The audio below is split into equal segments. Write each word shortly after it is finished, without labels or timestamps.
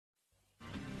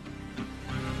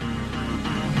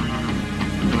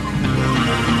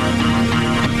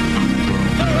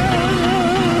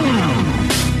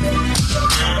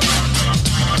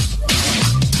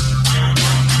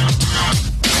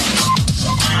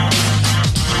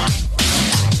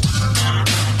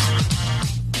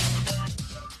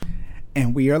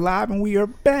And we are live and we are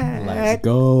back. Let's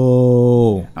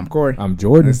go. I'm Corey. I'm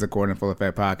Jordan. This is the Corey and Full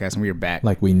Effect Podcast, and we are back.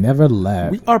 Like we never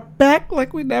left. We are back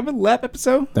like we never left.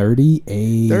 Episode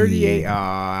 38. 38.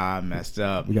 Ah, I messed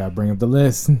up. We gotta bring up the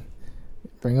list.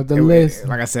 Bring up the list.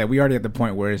 Like I said, we already at the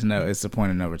point where it's the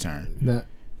point of no return. No.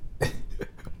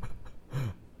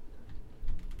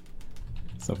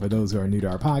 So for those who are new to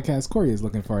our podcast, Corey is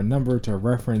looking for a number to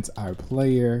reference our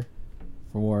player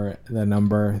for the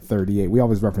number 38. We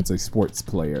always reference a sports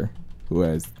player who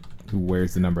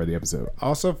wears the number of the episode.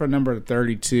 Also for number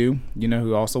 32, you know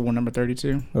who also wore number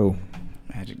 32? Oh,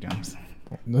 Magic Johnson.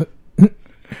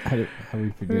 How do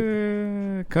we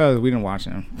forget? Cause we didn't watch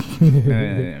him. I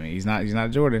mean, he's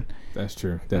not Jordan. That's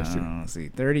true. That's true. Let's see.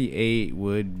 38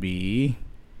 would be.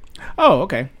 Oh,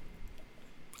 okay.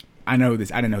 I know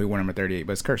this. I didn't know he wore number 38,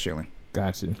 but it's Curt Schilling.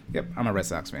 Gotcha. Yep, I'm a Red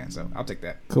Sox fan, so I'll take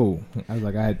that. Cool. I was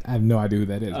like, I have no idea who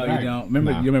that is. Oh, you don't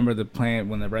remember? Nah. You remember the plan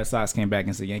when the Red Sox came back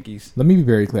against the Yankees? Let me be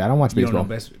very clear. I don't watch You baseball. don't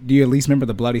know do you at least remember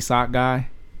the bloody sock guy?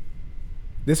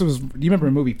 Do you remember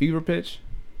the movie Fever Pitch?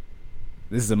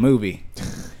 This is a movie.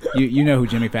 you know who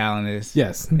Jimmy Fallon is?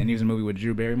 Yes. And he was in a movie with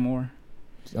Drew Barrymore.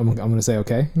 I'm gonna say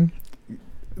okay.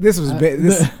 This was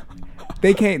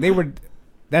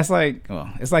That's like,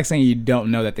 it's like saying you don't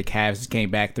know that the Cavs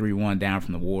came back 3-1 down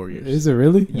from the Warriors. Is it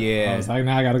really? Yeah. I was like,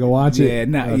 now I gotta go watch it.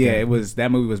 Yeah, it was.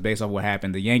 That movie was based off what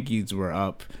happened. The Yankees were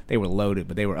up. They were loaded,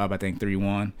 but they were up, I think,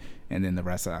 3-1, and then the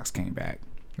Red Sox came back.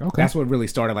 Okay. That's what really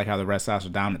started, like how the Red Sox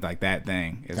were dominant. Like that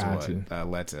thing is what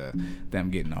led to them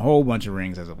getting a whole bunch of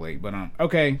rings as of late. But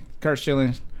okay, Curt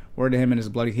Schilling, word to him and his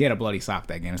bloody. He had a bloody sock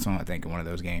that game. That's what I think in one of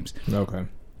those games. Okay.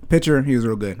 Pitcher, he was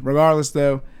real good. Regardless,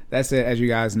 though. That's it. As you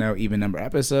guys know, even number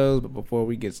episodes. But before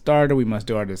we get started, we must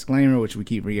do our disclaimer, which we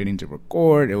keep forgetting to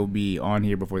record. It will be on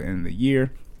here before the end of the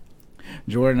year.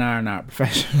 Jordan and I are not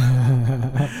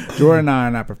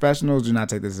professionals. Do not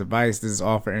take this advice. This is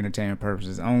all for entertainment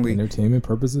purposes only. Entertainment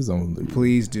purposes only.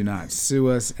 Please do not sue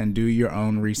us and do your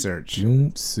own research.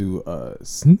 Don't sue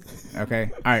us.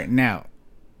 Okay. All right. Now.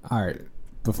 All right.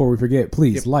 Before we forget,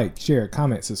 please like, share,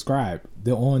 comment, subscribe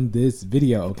on this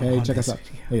video. Okay, check us out.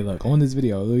 Hey, look, on this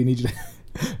video, we need you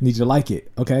to like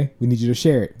it. Okay, we need you to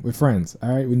share it with friends.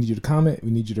 All right, we need you to comment. We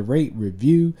need you to rate,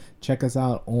 review. Check us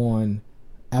out on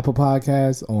Apple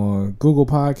Podcasts, on Google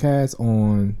Podcasts,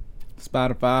 on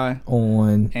Spotify,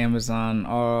 on Amazon,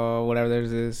 or whatever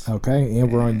theirs is. Okay,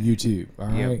 and we're on YouTube. All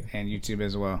right, and YouTube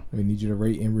as well. We need you to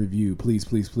rate and review, please.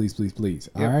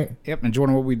 All right. Yep. And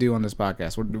Jordan, what we do on this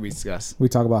podcast? What do we discuss? We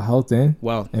talk about health and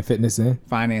wealth and fitness and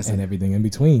finance and everything in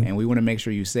between. And we want to make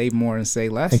sure you save more and say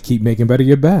less and keep making better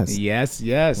your best. Yes.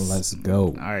 Let's go.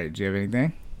 All right. Do you have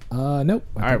anything? Nope.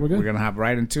 All right, we're gonna hop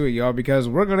right into it, y'all, because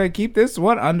we're gonna keep this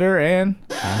one under an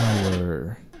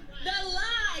hour.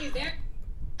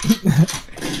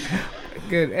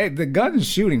 Good. Hey, the gun's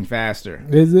shooting faster.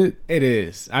 Is it? It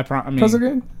is. I mean, press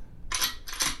again.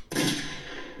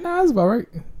 Nah, that's about right.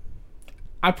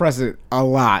 I press it a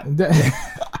lot.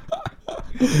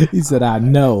 He said, "I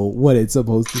know what it's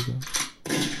supposed to do."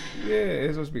 Yeah,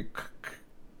 it's supposed to be.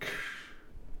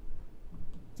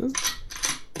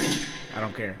 I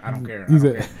don't care.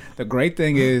 The great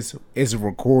thing is it's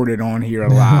recorded on here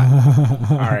a lot.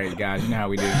 All right, guys, you know how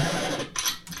we do.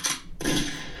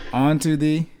 On to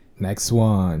the next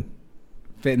one.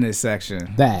 Fitness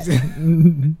section. That.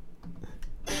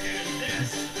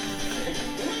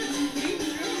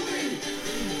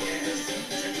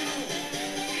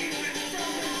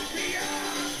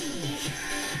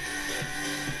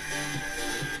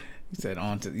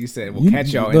 You said we'll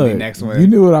catch y'all in the next one. You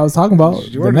knew what I was talking about.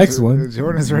 The next one.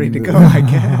 Jordan's ready to go, I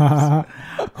guess.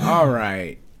 All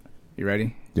right. You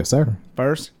ready? Yes, sir.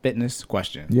 First fitness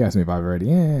question. You asked me if I've ready.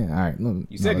 Yeah. All right.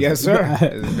 You said yes, sir.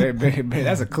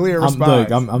 That's a clear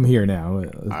response. I'm here now.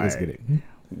 Let's get it.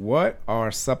 What are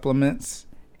supplements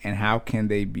and how can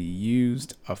they be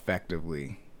used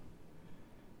effectively?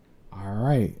 All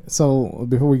right. So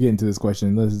before we get into this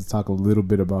question, let's just talk a little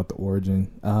bit about the origin.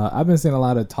 I've been seeing a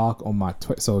lot of talk on my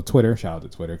Twitter. Shout out to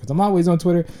Twitter because I'm always on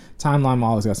Twitter. Timeline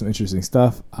always got some interesting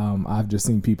stuff. I've just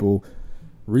seen people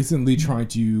recently trying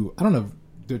to, I don't know if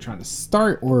they're trying to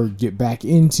start or get back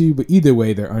into, but either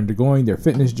way, they're undergoing their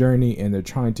fitness journey and they're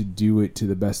trying to do it to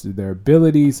the best of their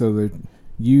ability. So they're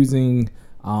using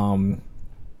a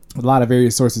lot of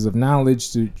various sources of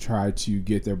knowledge to try to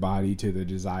get their body to the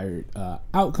desired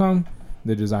outcome,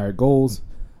 the desired goals.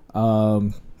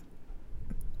 In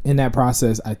that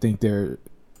process, I think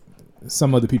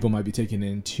some other people might be taking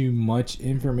in too much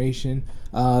information.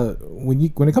 When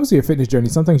it comes to your fitness journey,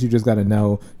 some things you just got to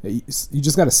know. You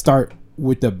just got to start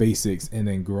with the basics and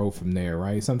then grow from there,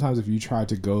 right? Sometimes if you try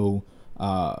to go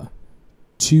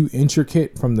too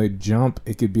intricate from the jump,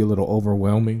 it could be a little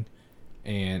overwhelming.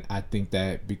 And I think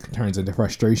that turns into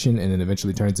frustration and then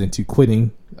eventually turns into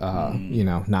quitting,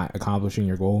 not accomplishing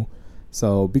your goal.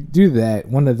 So due to that,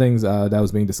 one of the things that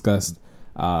was being discussed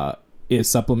is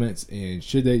supplements, and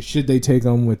should they take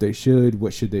them, what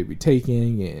should they be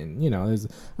taking, and there's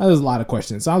a lot of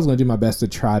questions. So I was going to do my best to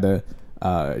try to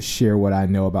share what I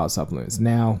know about supplements.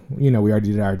 Now, we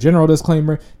already did our general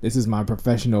disclaimer. This is my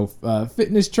professional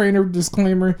fitness trainer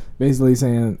disclaimer, basically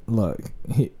saying, look,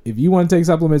 if you want to take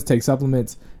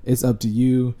supplements. It's up to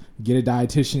you. Get a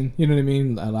dietitian, you know what I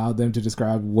mean? Allow them to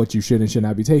describe what you should and should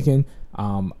not be taking.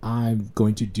 I'm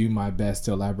going to do my best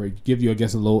to elaborate, give you, I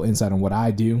guess, a little insight on what I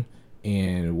do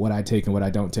and what I take and what I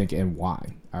don't take and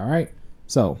why. All right.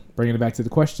 So bringing it back to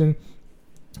the question,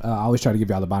 I always try to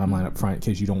give y'all the bottom line up front in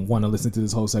case you don't want to listen to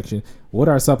this whole section. What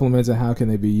are supplements and how can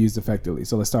they be used effectively?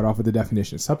 So let's start off with the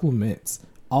definition. Supplements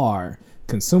are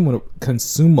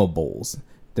consumables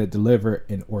that deliver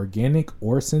an organic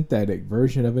or synthetic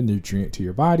version of a nutrient to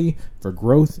your body for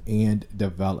growth and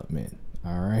development.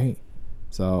 All right.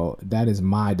 So that is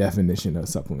my definition of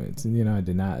supplements. And, I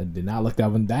did not look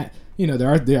that one. That,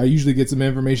 I usually get some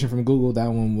information from Google. That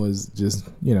one was just,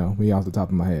 me off the top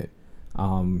of my head.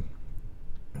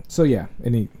 So yeah,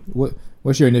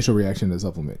 what's your initial reaction to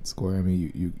supplements, Corey? I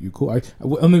mean, you cool?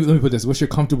 Let me put this. What's your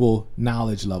comfortable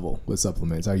knowledge level with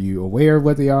supplements? Are you aware of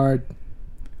what they are?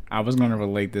 I was going to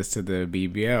relate this to the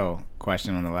BBL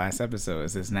question on the last episode.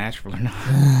 Is this natural or not?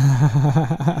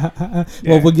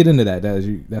 Well, we'll get into that.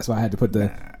 That's why I had to put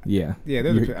the Yeah,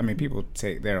 people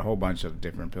take. There are a whole bunch of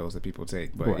different pills that people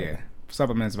take, but right.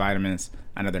 Supplements, vitamins.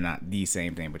 I know they're not the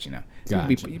same thing, but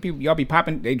Gotcha. y'all be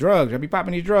popping drugs. Y'all be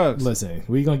popping these drugs. Listen,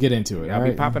 we're gonna get into it. Y'all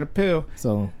be popping a pill.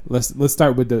 So let's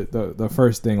start with the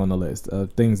first thing on the list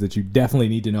of things that you definitely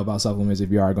need to know about supplements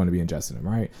if you are going to be interested in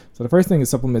them, right? So the first thing is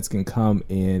supplements can come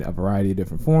in a variety of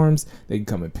different forms. They can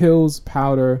come in pills,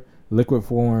 powder, liquid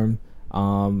form.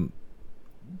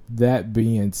 That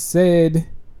being said,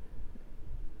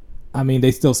 I mean,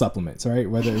 they still supplements, right?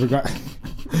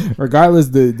 Regardless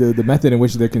the method in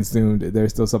which they're consumed, they're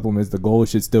still supplements. The goal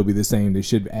should still be the same. They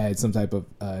should add some type of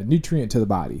nutrient to the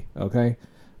body. Okay.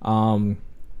 An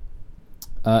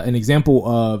example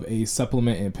of a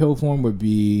supplement in pill form would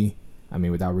be, I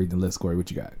mean, without reading the list, Corey, what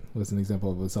you got? What's an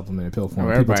example of a supplement in pill form?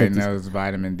 Well, everybody knows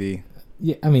vitamin D.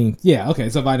 Yeah, I mean, yeah, okay.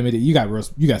 So vitamin D, you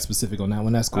got specific on that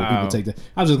one. That's cool. People take that.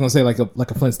 I was just gonna say like a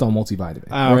Flintstone multivitamin.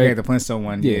 Oh, right? Okay, the Flintstone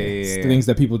one. Yeah. Things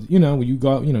that people, when you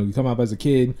go, you come up as a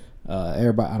kid.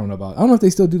 Everybody, I don't know if they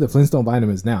still do the Flintstone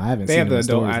vitamins now. I haven't seen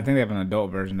them. I think they have an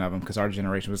adult version of them because our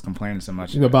generation was complaining so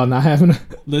much about not having.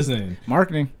 Listen,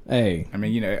 marketing. Hey, I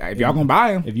mean, if y'all gonna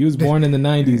buy them, if you was born in the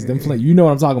 '90s, them you know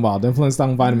what I'm talking about. Them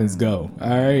Flintstone vitamins go. All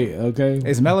right, okay.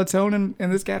 Is melatonin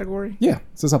in this category? Yeah,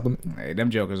 it's a supplement. Hey, them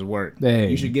jokers work. Hey,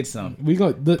 you should get some.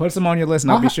 Put some on your list,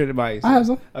 and I'll be sure to buy you some. I have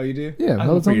some. Oh, you do? Yeah,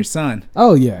 melatonin for your son.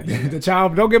 Oh yeah, the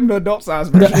child. Don't give him the adult size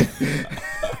version.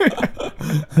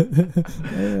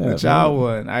 The child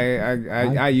one.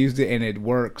 I used it and it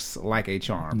works like a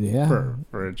charm. Yeah.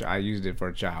 I used it for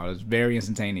a child. It's very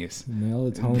instantaneous.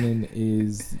 Melatonin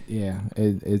is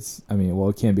it's I mean, well,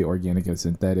 it can be organic and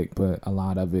synthetic, but a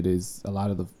lot of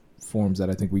the forms that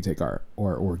I think we take are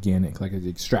organic, like it's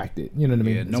extracted. You know what I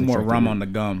mean? Yeah, no more rum on the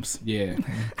gums. Yeah.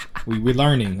 We're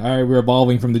learning. All right, we're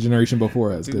evolving from the generation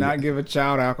before us. Do not give a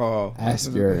child alcohol.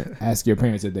 Ask your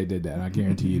parents if they did that. And I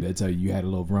guarantee you they'll tell you had a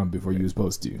little rum before you were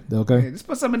supposed to. Okay? Hey, just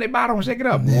put some in their bottle and shake it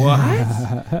up. What?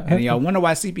 And y'all wonder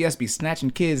why CPS be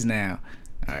snatching kids now.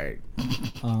 All right.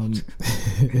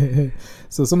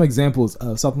 So some examples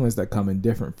of supplements that come in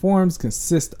different forms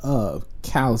consist of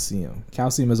calcium.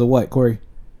 Calcium is a what, Corey?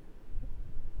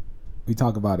 We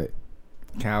talk about it.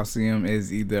 Calcium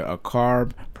is either a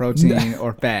carb, protein,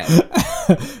 or fat.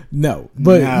 No,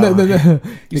 but no.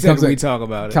 You said we talk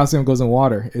about it. Calcium goes in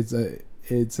water. You said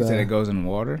it goes in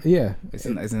water? Yeah. It's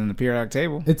in the periodic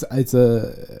table. It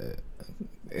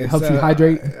helps you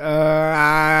hydrate. It's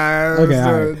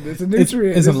a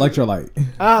nutrient. It's an electrolyte.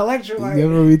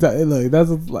 Electrolyte. Look,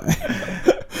 that's like.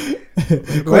 I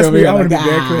want to be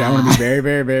very clear. I want to be very,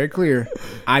 very, very clear.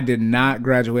 I did not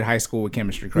graduate high school with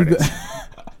chemistry credits.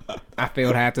 I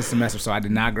failed half the semester, so I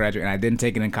did not graduate, and I didn't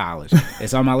take it in college.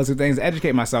 It's on my list of things to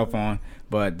educate myself on,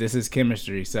 but this is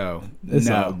chemistry, so it's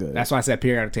no. All good. That's why I said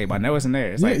periodic table. I know it's in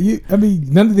there. It's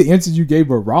none of the answers you gave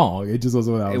were wrong. It just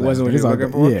wasn't what I was. It wasn't what you were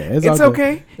looking for. Yeah, it's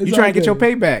okay. You trying to get your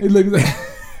payback.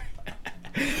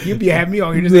 You be having me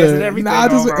on here just answering everything.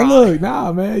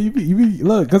 Nah, man. You be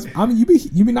because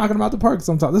you be knocking them out the park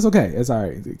sometimes. That's okay. It's all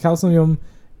right. Calcium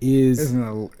is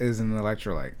an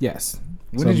electrolyte. Yes.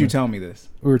 When did you tell me this?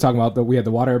 We were talking about we had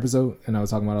the water episode, and I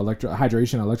was talking about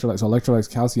hydration, electrolytes. So electrolytes,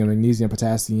 calcium, magnesium,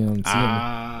 potassium,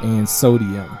 and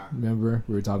sodium. Remember,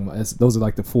 we were talking about those are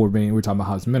like the 4 main. We were talking about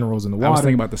how it's minerals in the water. I was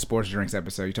thinking about the sports drinks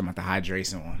episode. You're talking about the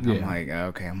hydration one. Yeah. I'm like,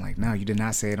 okay. I'm like, no, you did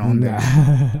not say it on there.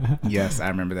 Yes, I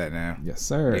remember that now. Yes,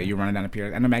 sir. Yeah, you're running down the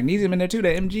period. And the magnesium in there too, the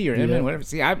MG or MN, whatever.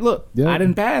 See, I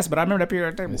didn't pass, but I remember that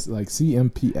period table. It's like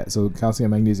CMP, so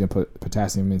calcium, magnesium,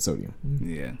 potassium, and sodium.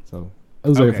 Yeah. So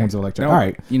those are forms of electrolytes. All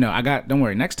right. Don't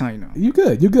worry. Next time, You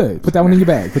good. Put that one in your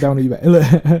bag.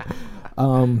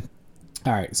 All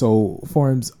right. So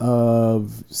forms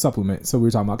of supplement. So we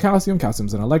were talking about calcium.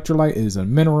 Calcium's an electrolyte. It is a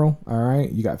mineral. All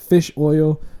right. You got fish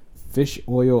oil. Fish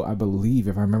oil, I believe,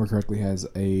 if I remember correctly, has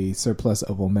a surplus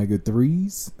of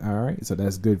omega-3s. All right. So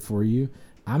that's good for you.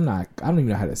 I don't even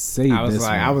know how to say this.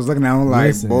 I was looking at him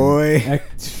like, boy.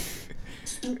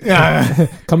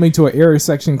 Coming to an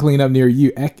intersection cleanup near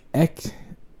you. Echinacea?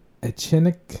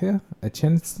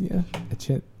 ECHINCEA.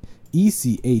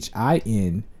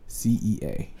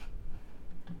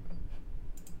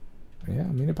 Yeah, I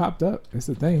mean, it popped up. It's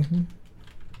a thing.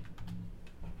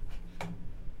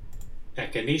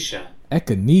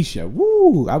 Echinacea.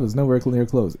 Woo! I was nowhere near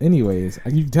close. Anyways,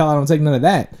 you can tell I don't take none of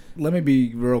that. Let me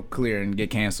be real clear and get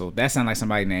canceled. That sounds like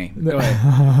somebody's name. Go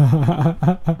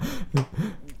ahead.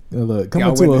 Look,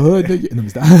 coming to a hood. Let me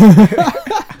stop.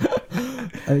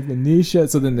 Echinacea.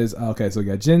 So then there's so we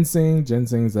got ginseng.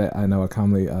 Ginseng's that I know are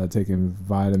commonly taken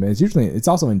vitamins. Usually, it's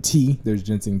also in tea. There's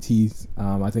ginseng tea.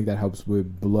 I think that helps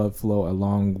with blood flow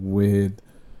along with.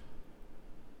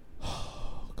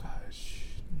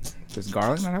 Does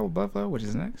garlic not help with blood flow? Which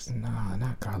is next? Nah,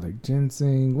 not garlic.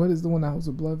 Ginseng. What is the one that helps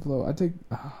with blood flow? I take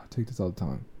this all the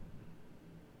time.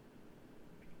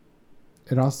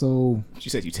 It also. You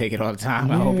said you take it all the time.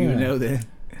 Yeah. I hope you know that.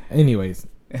 Anyways,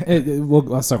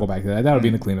 I'll circle back to that. That'll be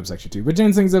in the cleanup section too. But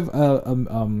ginseng's a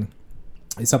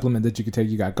supplement that you can take.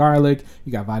 You got garlic.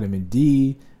 You got vitamin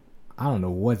D. I don't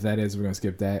know what that is. We're gonna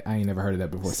skip that. I ain't never heard of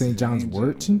that before. St. John's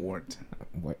wort. What?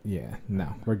 Yeah,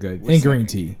 no, we're good. And green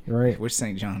tea, right? Which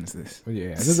St. John is this?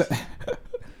 Yeah,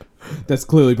 that's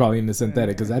clearly probably in the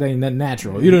synthetic because that ain't nothing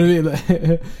natural. You know what I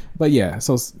mean? But yeah,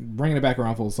 so bringing it back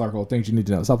around full circle, things you need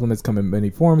to know. Supplements come in many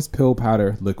forms: pill,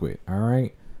 powder, liquid. All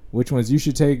right. Which ones you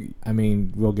should take? I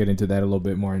mean, we'll get into that a little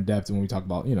bit more in depth when we talk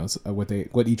about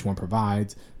what each one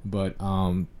provides. But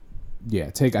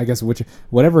take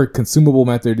whatever consumable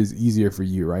method is easier for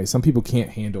you, right? Some people can't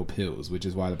handle pills, which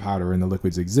is why the powder and the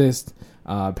liquids exist.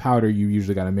 Powder you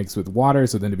usually got to mix with water,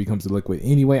 so then it becomes a liquid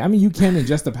anyway. I mean, you can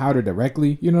ingest the powder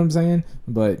directly, you know what I'm saying?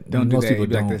 But most people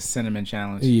don't. Like the cinnamon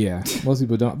challenge. Yeah, most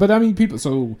people don't. But I mean, people.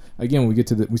 So again, when we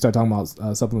start talking about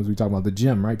supplements. We talk about the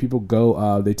gym, right? People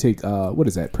go, they take what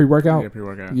is that? Pre-workout. Yeah,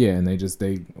 pre-workout. Yeah, and I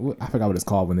forgot what it's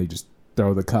called when they just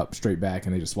throw the cup straight back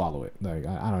and they just swallow it. Like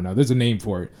I don't know. There's a name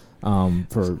for it.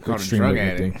 For extreme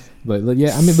weightlifting. But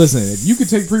yeah, I mean, listen, if you could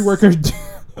take pre-workout.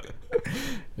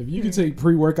 If you can take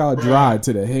pre-workout dry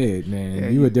to the head,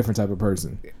 man, you a different type of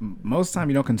person. Most of the time,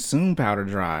 you don't consume powder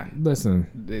dry. Listen,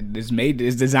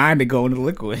 it's designed to go into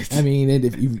liquids. I mean,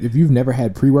 if you've never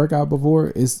had pre-workout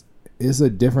before, it's a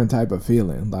different type of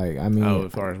feeling. Like, I mean,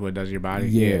 as far as what does your body,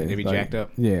 they be jacked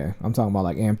up. Yeah, I'm talking about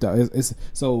like amped up. It's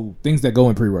so things that go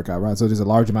in pre-workout, right? So there's a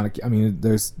large amount of. I mean,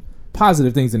 there's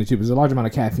positive things in it too. But there's a large amount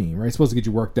of caffeine, right? It's supposed to get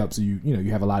you worked up, so you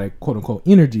have a lot of quote unquote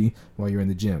energy while you're in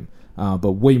the gym.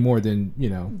 But way more than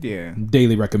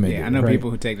daily recommended. Yeah, I know people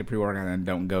who take the pre-workout and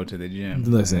don't go to the gym.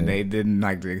 Listen, they didn't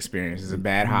like the experience. It's a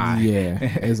bad high. Yeah,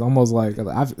 it's almost like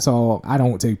so I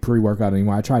don't take pre-workout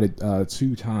anymore. I tried it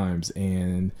 2 times,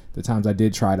 and the times I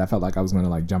did try it, I felt like I was gonna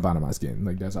like jump out of my skin.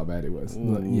 Like that's how bad it was.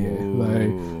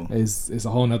 It's a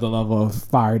whole nother level of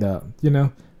fired up,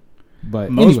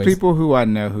 But most people who I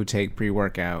know who take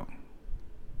pre-workout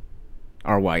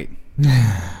are white.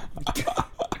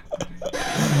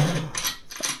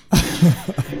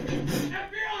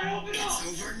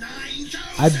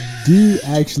 I do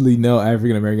actually know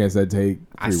African Americans that take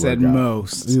pre-workout. I said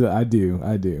most. I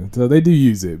do. So they do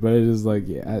use it, but it's just like,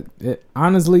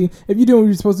 honestly, if you're doing what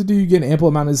you're supposed to do, you get an ample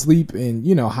amount of sleep and,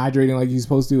 hydrating like you're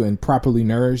supposed to and properly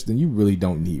nourished, then you really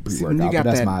don't need pre-workout. But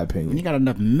that's my opinion. When you got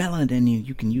enough melanin in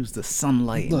you can use the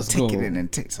sunlight and take it in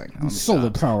and take like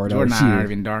solar power. Jordan and I aren't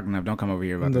even dark enough. Don't come over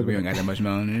here about this. We don't got that much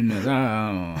melanin in us.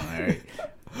 All right.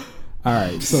 All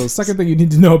right, so second thing you need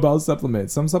to know about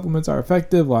supplements. Some supplements are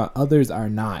effective while others are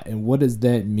not. And what does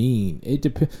that mean? It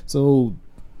depends. So,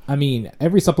 I mean,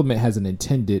 every supplement has an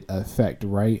intended effect,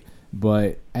 right?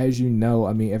 But as you know,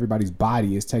 I mean, everybody's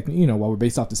body is technically, while we're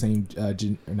based off the same,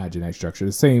 not genetic structure,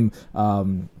 the same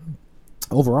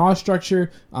overall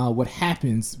structure, what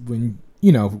happens when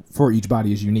for each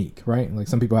body is unique, right? Like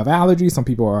some people have allergies, some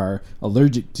people are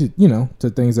allergic to, to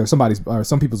things, or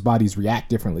some people's bodies react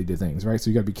differently to things, right? So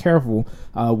you got to be careful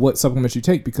what supplements you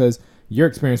take, because your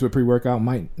experience with pre-workout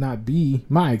might not be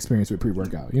my experience with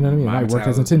pre-workout. You know what I mean? It might work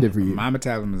as intended for you. My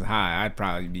metabolism is high. I'd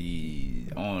probably be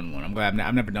on one. I'm glad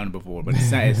I've never done it before, but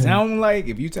it sounds like,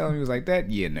 if you telling me it was like that,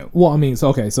 yeah, no. Well, I mean,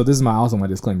 so this is also my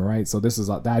disclaimer, right? So this is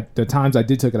that the times I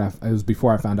did take it, it was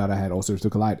before I found out I had ulcerative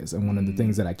colitis, and one of the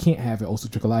things that I can't have at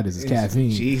ulcerative colitis is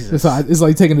caffeine. Jesus. So it's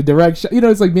like taking a direct,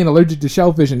 it's like being allergic to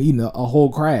shellfish and eating a whole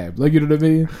crab, like, you know what I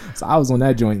mean? So I was on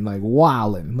that joint like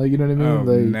wilding, like, you know what I mean? Oh,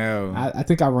 like, no. I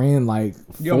think I ran like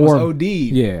you almost OD'd.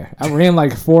 Yeah, I ran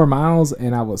like 4 miles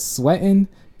and I was sweating.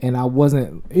 And I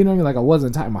wasn't, you know what I mean? Like I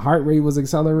wasn't tight. My heart rate was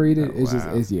accelerated. It's just,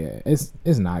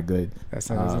 it's not good. That's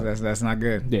not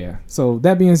good. Yeah. So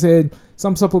that being said,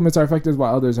 some supplements are effective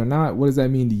while others are not. What does that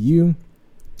mean to you?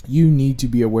 You need to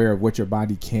be aware of what your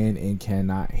body can and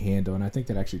cannot handle. And I think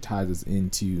that actually ties us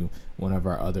into one of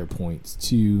our other points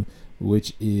too,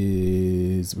 which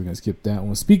is, we're going to skip that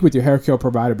one. Speak with your healthcare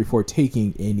provider before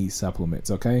taking any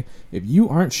supplements. Okay. If you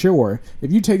aren't sure,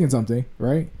 if you're taking something,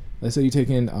 right? Let's say you're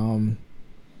taking,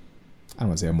 I don't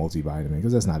want to say a multivitamin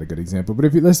because that's not a good example.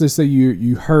 But let's just say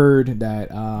you heard that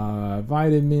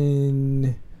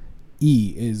vitamin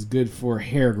E is good for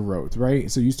hair growth,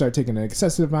 right? So you start taking an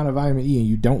excessive amount of vitamin E and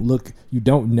you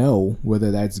don't know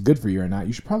whether that's good for you or not.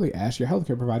 You should probably ask your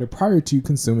healthcare provider prior to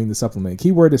consuming the supplement.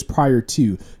 Keyword is prior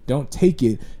to. Don't take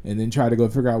it and then try to go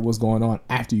figure out what's going on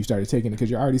after you started taking it, because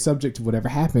you're already subject to whatever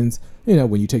happens,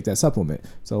 when you take that supplement.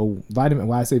 So why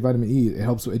I say vitamin E,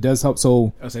 it does help.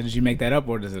 So did you make that up,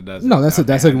 or does it does? No, that's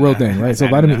a real thing, right? So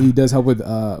vitamin E does help with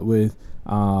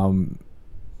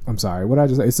I'm sorry, what did I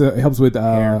just say? It helps with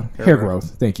hair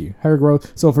growth. Thank you. Hair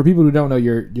growth. So for people who don't know,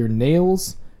 your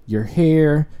nails, your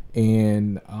hair,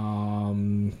 and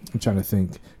I'm trying to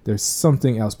think. There's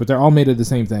something else, but they're all made of the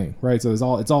same thing, right? So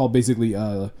it's all basically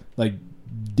like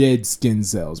dead skin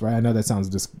cells, right? I know that sounds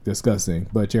disgusting,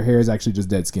 but your hair is actually just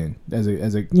dead skin. As a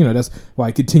that's why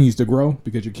it continues to grow,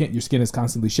 because your skin is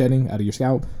constantly shedding out of your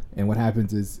scalp, and what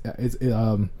happens is that,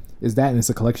 and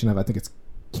it's a collection of, I think it's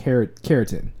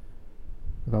keratin.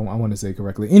 If I want to say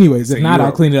correctly. Anyways, so if not,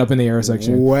 I'll clean it up in the error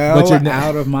section. Well, but you're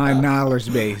out of my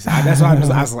knowledge base. That's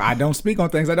why I don't speak on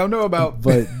things I don't know about.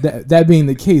 But that being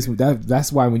the case,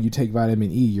 that's why when you take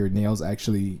vitamin E, your nails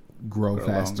actually grow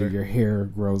faster. Longer. Your hair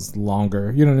grows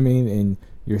longer. You know what I mean? And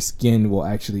your skin will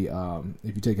actually,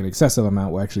 if you take an excessive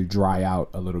amount, will actually dry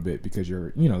out a little bit, because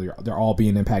they're all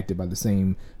being impacted by the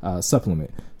same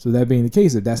supplement. So that being the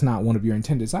case, if that's not one of your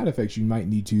intended side effects, you might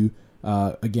need to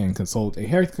again, consult a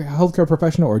healthcare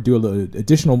professional or do a little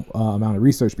additional amount of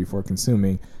research before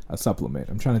consuming a supplement.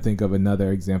 I'm trying to think of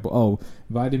another example.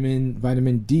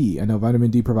 Vitamin D. I know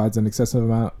vitamin D provides an excessive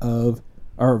amount of,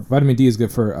 or vitamin D is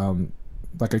good for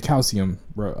like a calcium,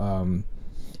 not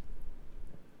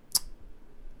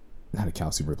a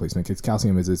calcium replacement, because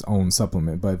calcium is its own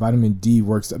supplement, but vitamin D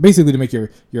works basically to make your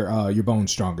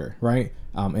bones stronger, right?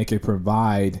 It can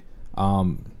provide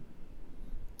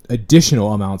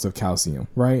additional amounts of calcium,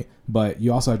 right? But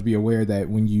you also have to be aware that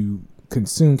when you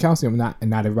consume calcium, not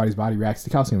everybody's body reacts to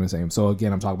calcium the same. So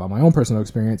again, I'm talking about my own personal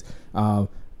experience. I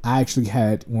actually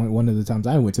had one of the times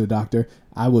I went to the doctor,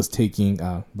 I was taking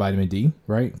vitamin D,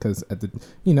 right? Because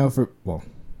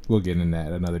we'll get into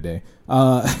that another day.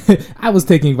 I was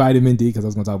taking vitamin D because I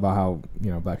was going to talk about how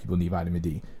black people need vitamin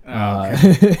D.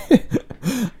 Okay.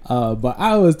 But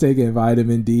I was taking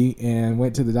vitamin D and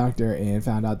went to the doctor and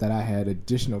found out that I had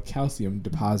additional calcium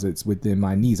deposits within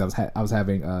my knees. I was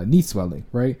having knee swelling,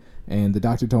 right? And the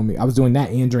doctor told me I was doing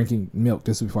that and drinking milk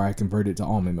just before I converted to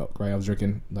almond milk, right? I was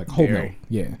drinking like whole milk.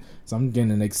 Yeah. So I'm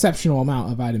getting an exceptional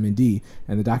amount of vitamin D.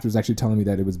 And the doctor was actually telling me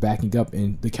that it was backing up,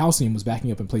 and the calcium was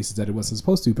backing up in places that it wasn't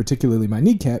supposed to, particularly my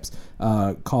kneecaps,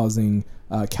 causing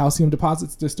calcium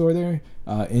deposits to store there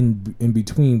in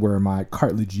between where my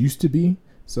cartilage used to be.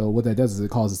 So what that does is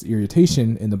it causes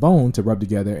irritation in the bone to rub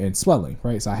together and swelling,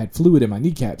 right? So I had fluid in my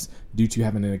kneecaps due to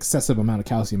having an excessive amount of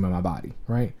calcium in my body,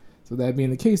 right? So that being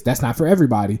the case, that's not for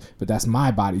everybody, but that's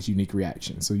my body's unique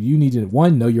reaction. So you need to,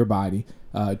 1, know your body,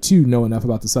 2, know enough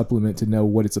about the supplement to know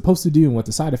what it's supposed to do and what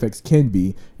the side effects can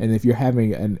be. And if you're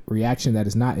having a reaction that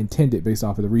is not intended based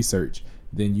off of the research,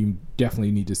 then you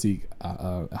definitely need to seek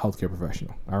a healthcare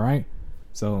professional. All right.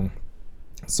 So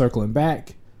circling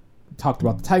back, talked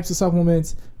about the types of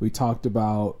supplements. We talked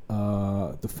about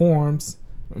the forms,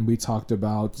 and we talked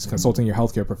about just consulting your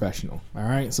healthcare professional. All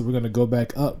right. So we're going to go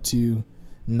back up to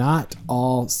not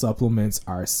all supplements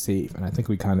are safe. And I think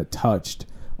we kind of touched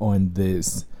on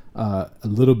this a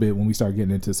little bit when we start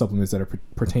getting into supplements that are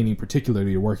pertaining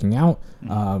particularly to working out.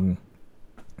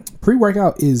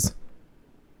 pre-workout is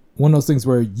one of those things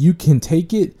where you can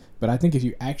take it, but I think if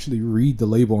you actually read the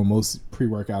label on most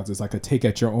pre-workouts, it's like a take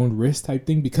at your own risk type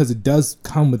thing, because it does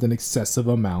come with an excessive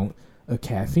amount of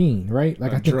caffeine, right?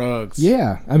 Like, I think, drugs.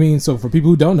 Yeah. I mean, so for people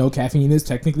who don't know, caffeine is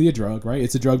technically a drug, right?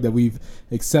 It's a drug that we've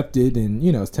accepted, and,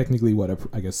 you know, it's technically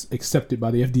I guess accepted by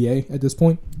the FDA at this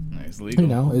point. It's legal. You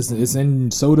know, it's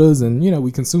in sodas, and, you know,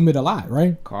 we consume it a lot,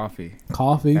 right? Coffee.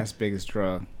 That's the biggest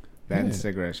drug. That and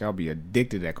cigarettes. Y'all be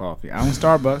addicted to that coffee. I own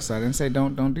Starbucks, so I didn't say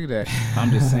don't do that.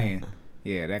 I'm just saying,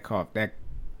 yeah, that coffee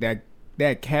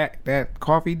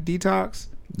detox.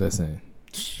 Listen,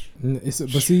 but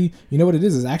see, you know what it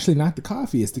is? It's actually not the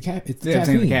coffee. It's the caffeine. It's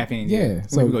the caffeine. Yeah.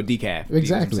 So we go decaf. Exactly. You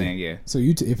know what I'm saying? Yeah. So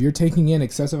if you're taking in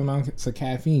excessive amounts of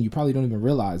caffeine, you probably don't even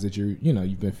realize that you've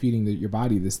been feeding your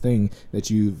body this thing that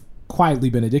you've quietly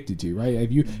been addicted to, right?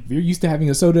 If you're used to having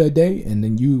a soda a day, and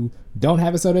then you don't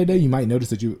have a soda a day, you might notice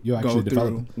that you'll actually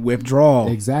develop withdrawal.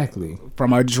 Exactly.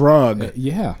 From a drug.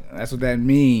 Yeah. That's what that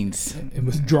means. And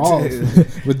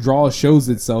withdrawal shows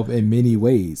itself in many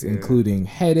ways, including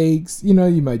headaches. You know,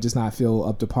 you might just not feel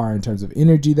up to par in terms of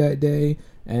energy that day.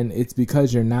 And it's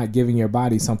because you're not giving your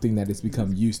body something that it's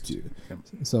become used to.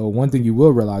 So one thing you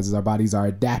will realize is our bodies are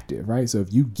adaptive, right? So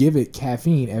if you give it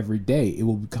caffeine every day, it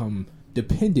will become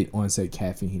dependent on, say,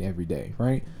 caffeine every day,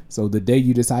 right? So the day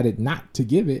you decided not to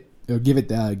give it, or give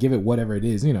it whatever it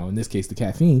is, you know, in this case the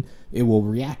caffeine, it will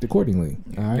react accordingly.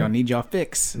 All right? Y'all need y'all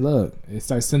fix. Look, it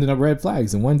starts sending up red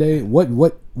flags, and one day,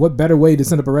 what better way to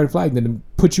send up a red flag than to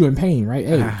put you in pain, right?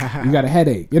 Hey, you got a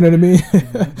headache, you know what I mean?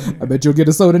 I bet you'll get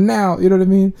a soda now, you know what I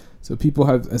mean? So people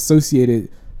have associated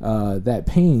that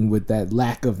pain with that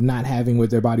lack of not having what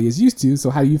their body is used to. So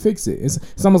how do you fix it?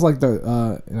 It's almost like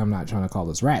and I'm not trying to call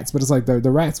this rats, but it's like the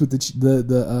rats with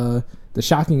the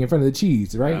shocking in front of the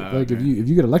cheese, right? Like if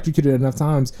you get electrocuted enough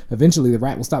times, eventually the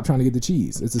rat will stop trying to get the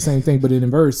cheese. It's the same thing, but in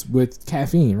inverse with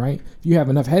caffeine, right? If you have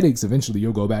enough headaches, eventually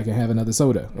you'll go back and have another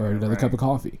soda or another cup of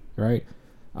coffee, right?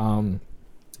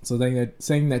 So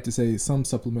saying that to say some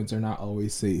supplements are not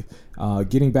always safe.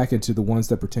 Getting back into the ones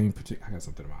that pertain, I got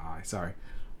something in my eye. Sorry.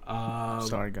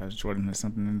 Sorry guys, Jordan has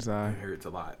something in his eye. It hurts a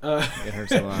lot. It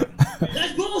hurts a lot.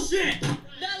 That's bullshit.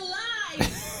 That lie.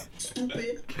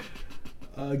 Stupid.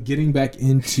 Getting back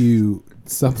into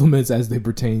supplements as they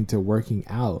pertain to working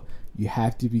out, you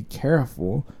have to be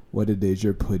careful what it is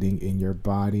you're putting in your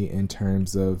body in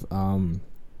terms of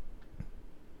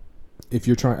if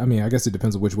you're trying, I mean, I guess it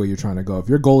depends on which way you're trying to go. If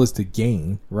your goal is to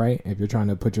gain, right? If you're trying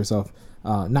to put yourself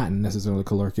not necessarily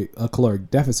a caloric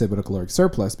deficit, but a caloric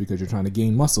surplus because you're trying to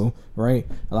gain muscle, right?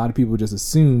 A lot of people just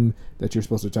assume that you're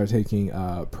supposed to start taking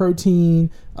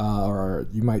protein, or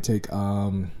you might take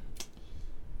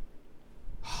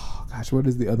what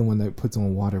is the other one that puts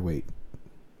on water weight?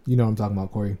 You know what I'm talking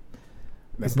about, Corey?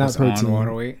 It's not protein.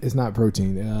 Water weight? It's not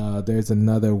protein. There's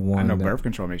another one. I know birth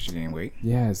control makes you gain weight.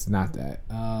 Yeah, it's not that.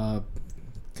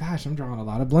 I'm drawing a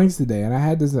lot of blanks today, and I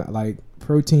had this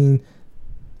protein.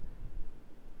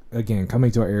 Again, coming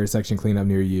to our area section cleanup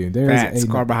near you. Fats,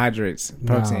 carbohydrates,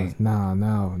 protein.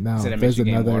 No. So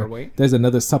there's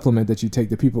another supplement that you take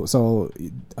that people. So,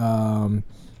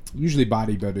 usually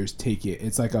bodybuilders take it.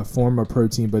 It's like a form of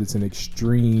protein, but it's an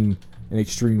extreme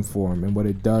form. And what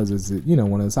it does is,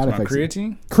 one of the side effects.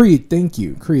 Creatine? Thank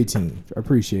you. Creatine. I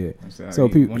appreciate it. So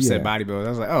people, when you said bodybuilders, I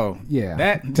was like, oh,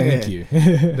 yeah. Thank you.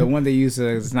 The one they use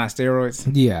is not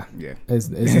steroids. Yeah. It's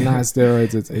not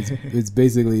steroids. It's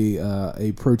basically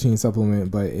a protein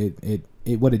supplement, but it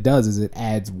what it does is it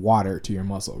adds water to your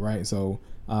muscle, right? So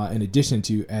in addition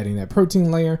to adding that protein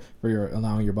layer for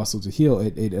allowing your muscle to heal,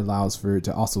 it allows for it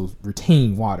to also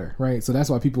retain water, right? So that's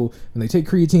why people, when they take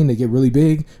creatine, they get really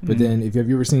big. But then if you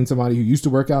ever seen somebody who used to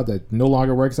work out that no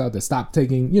longer works out, that stopped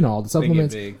taking, all the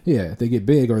supplements, they get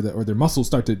big, or their muscles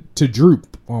start to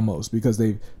droop almost because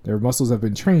their muscles have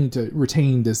been trained to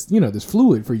retain this, this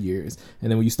fluid for years. And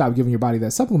then when you stop giving your body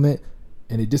that supplement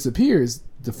and it disappears,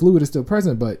 the fluid is still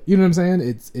present, but you know what I'm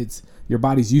saying? It's your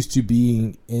body's used to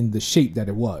being in the shape that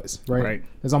it was, right?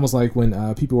 It's almost like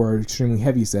when people are extremely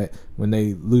heavy set, when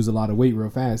they lose a lot of weight real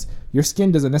fast, your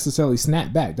skin doesn't necessarily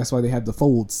snap back. That's why they have the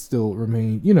folds still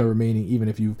remaining even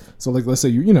if let's say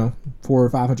you're, 400 or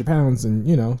 500 pounds and,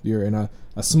 you're in a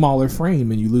smaller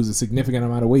frame and you lose a significant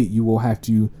amount of weight, you will have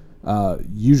to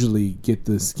usually get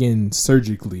the skin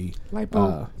surgically. Back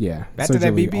to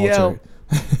that BBL.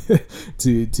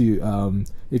 to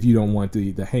if you don't want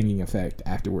the hanging effect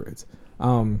afterwards.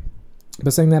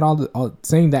 But saying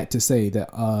that to say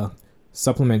that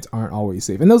supplements aren't always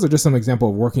safe, and those are just some example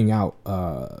of working out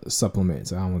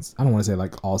supplements. I don't want to say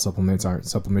like all supplements aren't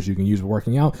supplements you can use for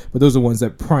working out, but those are ones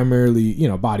that primarily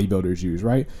bodybuilders use,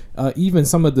 right? Even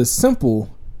some of the simple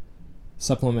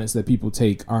supplements that people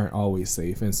take aren't always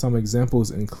safe. And some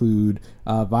examples include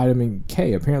vitamin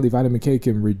K. Apparently, vitamin K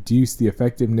can reduce the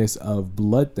effectiveness of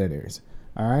blood thinners.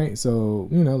 All right, so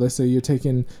let's say you're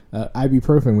taking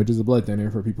ibuprofen, which is a blood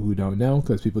thinner for people who don't know,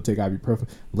 because people take ibuprofen.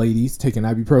 Ladies taking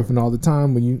ibuprofen all the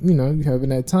time when you're having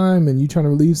that time and you trying to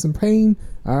relieve some pain.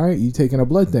 All right, you taking a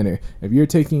blood thinner. If you're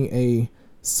taking a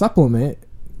supplement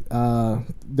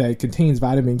that contains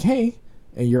vitamin K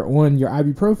and you're on your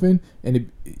ibuprofen,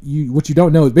 and what you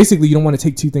don't know is basically you don't want to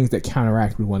take two things that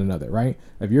counteract with one another, right?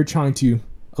 If you're trying to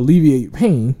alleviate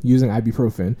pain using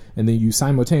ibuprofen, and then you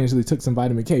simultaneously took some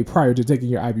vitamin K prior to taking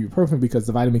your ibuprofen, because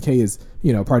the vitamin K is,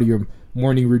 part of your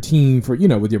morning routine for,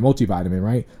 with your multivitamin,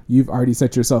 right? You've already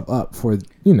set yourself up for,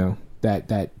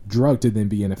 that drug to then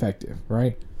be ineffective,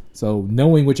 right? So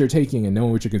knowing what you're taking and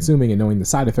knowing what you're consuming and knowing the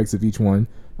side effects of each one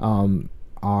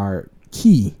are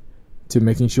key to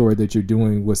making sure that you're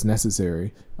doing what's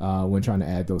necessary when trying to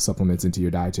add those supplements into your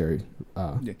dietary.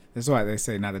 Yeah, that's why they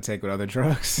say not to take with other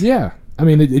drugs. Yeah. I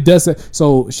mean, it does.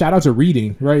 So shout out to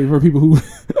reading, right? For people who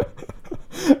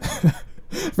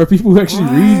actually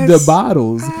read the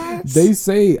bottles, they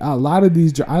say a lot of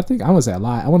these. I think I want to say a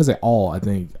lot. I want to say all. I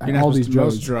think all these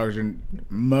drugs.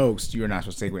 Most you're not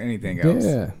supposed to take with anything else.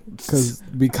 Yeah, because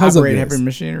operate of this. heavy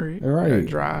machinery, right?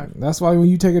 Drive. That's why when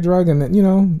you take a drug and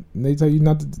then, they tell you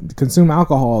not to consume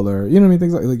alcohol or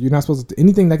things like you're not supposed to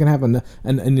anything that can have an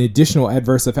additional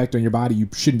adverse effect on your body. You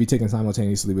shouldn't be taking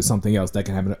simultaneously with something else that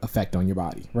can have an effect on your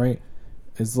body, right?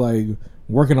 It's like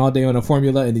working all day on a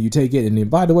formula and then you take it and then,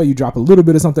 by the way, you drop a little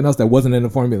bit of something else that wasn't in the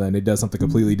formula and it does something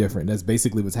completely different. That's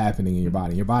basically what's happening in your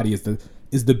body. Your body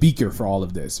is the beaker for all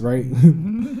of this, right?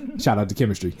 Shout out to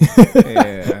chemistry.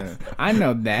 Yeah, I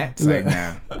know that. It's like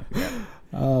now. Yeah.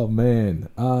 Oh man.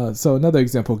 So another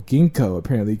example, ginkgo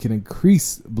apparently can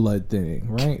increase blood thinning,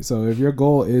 right? So if your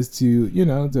goal is to,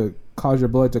 to cause your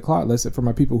blood to clot, let's say for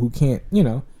my people who can't,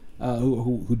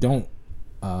 who don't,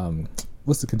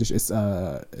 what's the condition? It's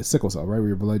sickle cell, right? Where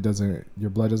your blood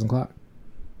doesn't clot.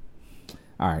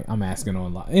 All right, I'm asking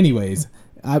online. Anyways,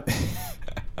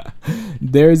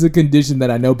 there is a condition that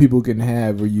I know people can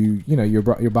have where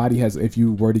your body has, if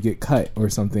you were to get cut or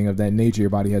something of that nature,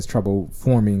 your body has trouble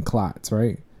forming clots,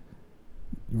 right?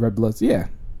 Red blood, yeah.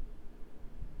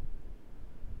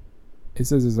 It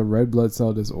says it's a red blood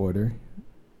cell disorder.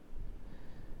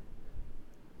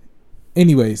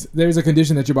 Anyways, there's a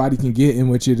condition that your body can get in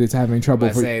which it is having trouble.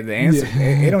 Say the answer.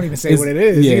 Yeah. It don't even say what it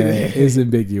is. Yeah, either. It's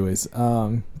ambiguous.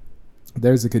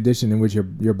 There's a condition in which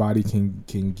your body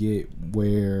can get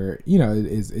where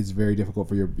it's very difficult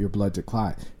for your blood to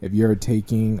clot. If you're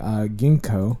taking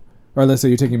ginkgo, or let's say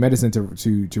you're taking medicine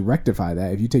to rectify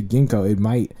that, if you take ginkgo, it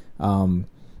might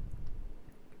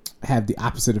have the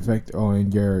opposite effect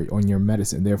on your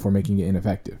medicine, therefore making it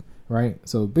ineffective. Right.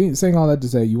 So saying all that to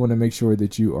say, you want to make sure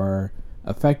that you are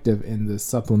effective in the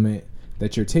supplement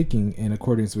that you're taking in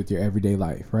accordance with your everyday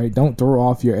life. Right. Don't throw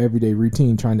off your everyday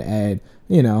routine trying to add,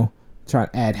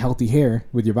 healthy hair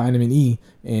with your vitamin E,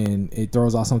 and it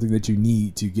throws off something that you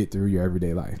need to get through your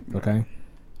everyday life. Okay.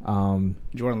 Jordan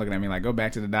looking at me like, go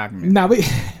back to the document. No, but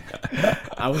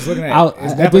I was looking at it.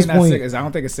 It's definitely not sick. I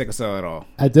don't think it's sickle cell at all.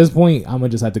 At this point, I'm gonna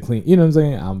just have to clean. You know what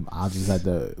I'm saying? I'll just have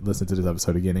to listen to this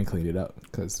episode again and clean it up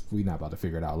because we're not about to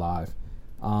figure it out live.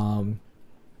 I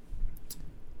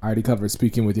already covered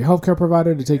speaking with your healthcare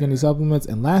provider to take any supplements,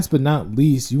 and last but not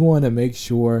least, you want to make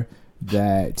sure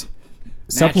that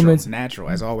supplements natural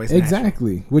as always.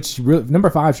 Exactly. Natural. Which number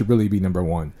 5 should really be number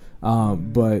 1.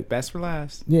 But best for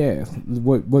last. Yeah.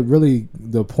 What really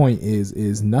the point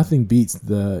is nothing beats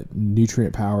the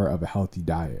nutrient power of a healthy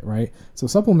diet, right? So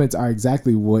supplements are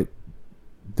exactly what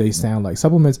they sound like.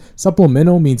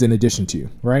 Supplemental means in addition to,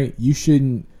 right? You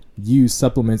shouldn't use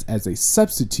supplements as a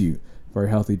substitute for a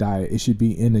healthy diet. It should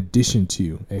be in addition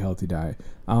to a healthy diet.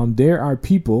 There are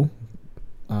people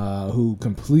who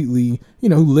completely, who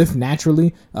live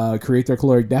naturally, create their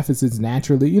caloric deficits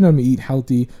naturally, eat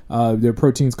healthy, their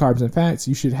proteins, carbs, and fats.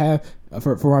 You should have,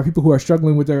 for our people who are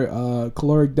struggling with their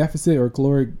caloric deficit or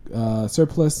caloric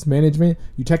surplus management,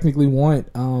 you technically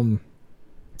want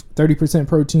 30%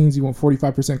 proteins, you want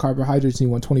 45% carbohydrates, and you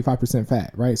want 25%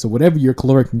 fat, right? So whatever your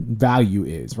caloric value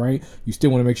is, right? You still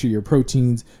want to make sure your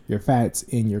proteins, your fats,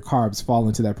 and your carbs fall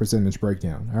into that percentage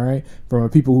breakdown, all right? For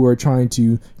people who are trying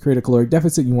to create a caloric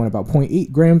deficit, you want about 0.8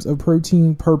 grams of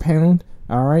protein per pound,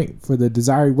 all right, for the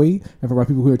desired weight. And for my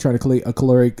people who are trying to create a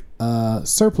caloric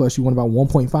surplus, you want about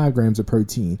 1.5 grams of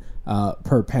protein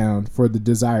per pound for the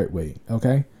desired weight,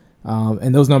 okay?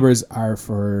 And those numbers are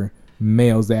for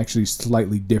males. They actually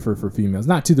slightly differ for females,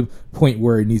 not to the point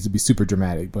where it needs to be super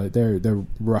dramatic, but they're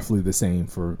roughly the same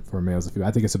for males and females.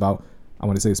 I think it's about I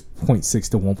want to say it's 0.6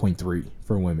 to 1.3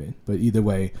 for women. But either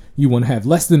way, you want to have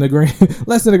less than a gram,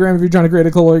 less than a gram if you're trying to create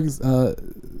a caloric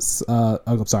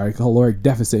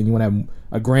deficit, and you want to have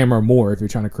a gram or more if you're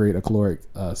trying to create a caloric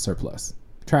surplus.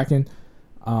 Tracking.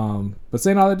 But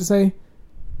saying all that to say,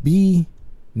 be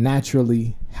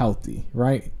naturally healthy,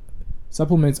 right?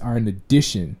 Supplements are an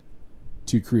addition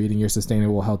to creating your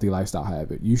sustainable, healthy lifestyle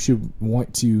habit. You should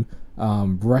want to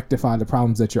rectify the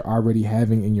problems that you're already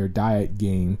having in your diet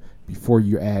game before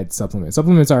you add supplements.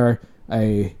 Supplements are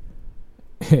a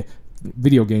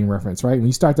video game reference, right? When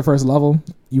you start the first level,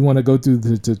 you want to go through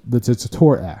the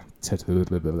tutorial.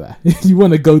 You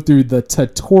want to go through the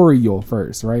tutorial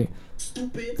first, right?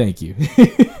 Stupid. Thank you.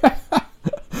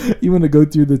 You want to go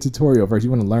through the tutorial first. You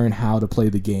want to learn how to play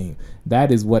the game.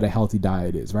 That is what a healthy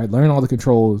diet is, right? Learn all the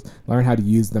controls, learn how to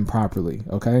use them properly,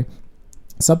 okay?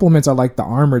 Supplements are like the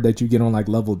armor that you get on like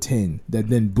level 10 that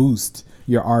then boost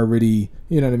your already,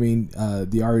 you know what I mean,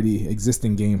 the already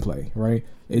existing gameplay, right?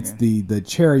 It's the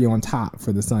cherry on top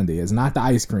for the sundae. It's not the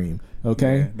ice cream,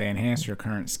 okay? Yeah, they enhance your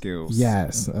current skills.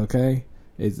 Yes, okay?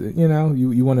 It's, you know,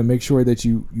 you want to make sure that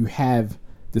you have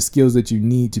the skills that you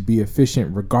need to be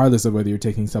efficient regardless of whether you're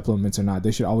taking supplements or not.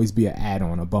 They should always be an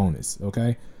add-on, a bonus,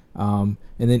 okay? And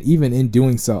then even in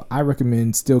doing so, I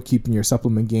recommend still keeping your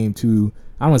supplement game to,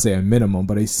 I don't want to say a minimum,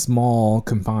 but a small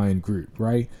confined group,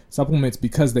 right? Supplements,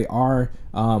 because they are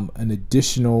an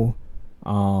additional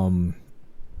like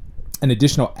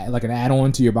an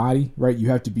add-on to your body, right? You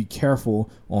have to be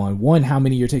careful on one, how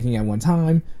many you're taking at one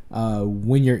time,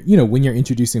 when you're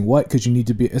introducing what, because you need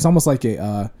to be, it's almost like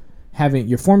having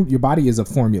your body is a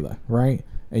formula, right?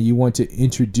 And you want to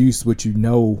introduce what you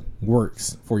know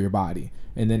works for your body.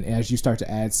 And then as you start to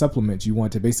add supplements, you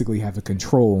want to basically have a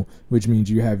control, which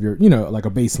means you have your, like a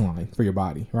baseline for your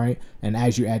body, right? And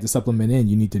as you add the supplement in,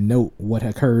 you need to note what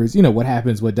occurs, what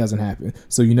happens, what doesn't happen.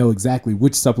 So you know exactly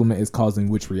which supplement is causing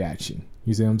which reaction.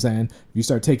 You see what I'm saying? If you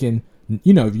start taking, if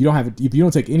you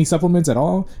don't take any supplements at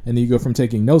all, and then you go from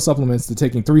taking no supplements to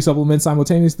taking 3 supplements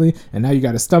simultaneously, and now you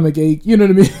got a stomach ache, you know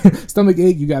what I mean? Stomach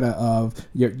ache, you got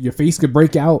your face could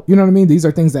break out, you know what I mean? These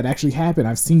are things that actually happen.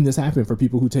 I've seen this happen for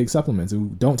people who take supplements, who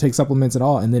don't take supplements at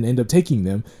all, and then end up taking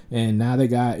them, and now they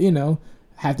got,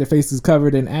 half their face is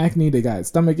covered in acne, they got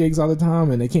stomach aches all the time,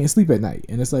 and they can't sleep at night.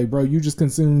 And it's like, bro, you just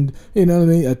consumed,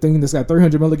 a thing that's got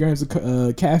 300 milligrams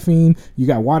of caffeine, you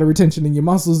got water retention in your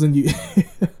muscles, and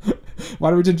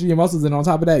water retention in your muscles, and on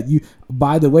top of that,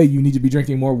 by the way, you need to be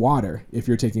drinking more water if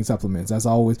you're taking supplements. That's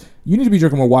always, you need to be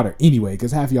drinking more water anyway,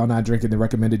 because half of y'all not drinking the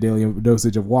recommended daily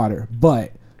dosage of water,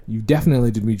 but you definitely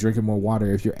need to be drinking more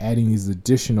water if you're adding these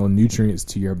additional nutrients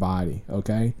to your body,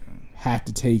 okay? Have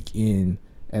to take in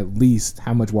at least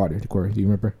how much water, Corey? Do you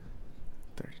remember?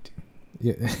 32.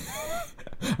 Yeah.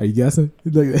 Are you guessing?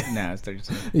 No, it's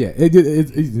 32. Yeah, it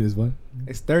is one.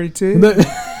 It's 32?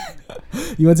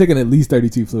 You want to take in at least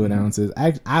 32 fluid ounces.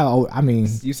 I mean,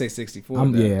 you say 64.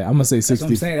 I'm gonna say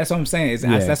 60. That's what I'm saying.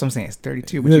 That's what I'm saying. It's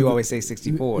 32, but you always say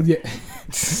 64. Yeah.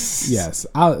 Yes.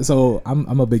 So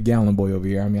I'm a big gallon boy over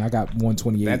here. I mean, I got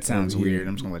 128. That sounds weird.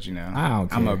 I'm just gonna let you know. I don't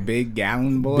care. I'm a big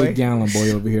gallon boy. Big gallon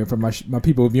boy over here. For my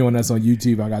people viewing us on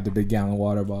YouTube, I got the big gallon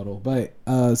water bottle. But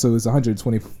so it's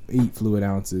 128 fluid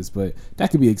ounces, but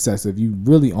that could be excessive. You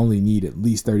really only need at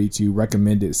least 32.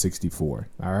 Recommended 64.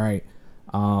 All right.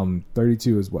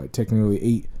 32 is what? Technically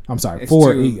 8. I'm sorry,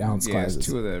 4 8-ounce glasses. It's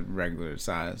 2 of the regular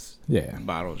size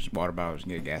bottles, water bottles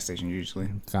you get at a gas station usually.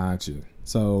 Gotcha.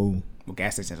 So,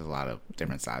 gas stations has a lot of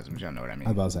different sizes, but y'all know what I mean.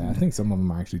 I was about to say, I think some of them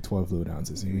are actually 12 fluid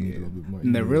ounces, so you need a little bit more.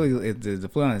 And the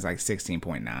fluid ounce is like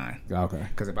 16.9. Okay.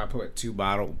 Because if I put 2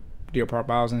 Deer Park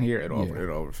bottles in here, it'll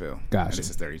overfill. Gotcha. And this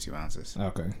is 32 ounces.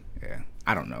 Okay. Yeah.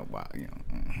 I don't know why,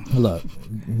 Look,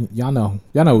 y'all know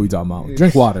what we talking about.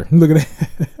 Drink water. Look at that.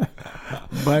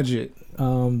 Budget.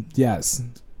 Yes.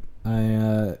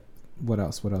 What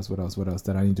else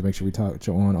that I need to make sure we touch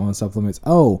on supplements?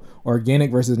 Oh, organic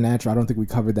versus natural. I don't think we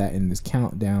covered that in this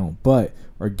countdown, but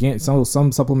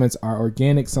some supplements are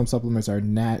organic, some supplements are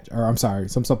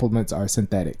some supplements are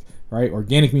synthetic, right?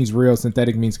 Organic means real,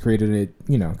 synthetic means created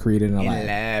in a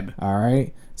lab. All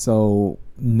right. So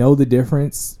know the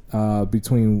difference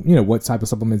between what type of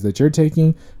supplements that you're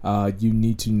taking. You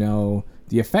need to know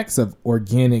the effects of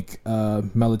organic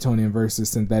melatonin versus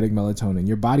synthetic melatonin.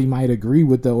 Your body might agree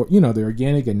with the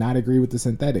organic and not agree with the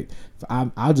synthetic.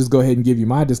 I'll just go ahead and give you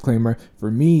my disclaimer.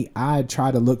 For me, I try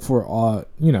to look for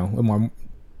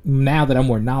now that I'm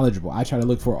more knowledgeable, I try to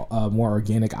look for more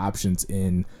organic options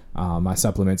in my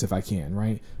supplements if I can,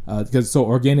 right? Because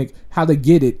organic, how they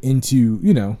get it into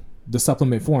the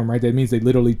supplement form, right? That means they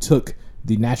literally took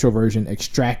the natural version,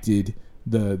 extracted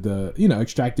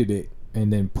extracted it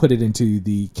and then put it into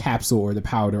the capsule or the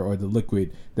powder or the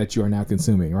liquid that you are now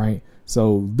consuming, right?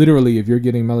 So literally, if you're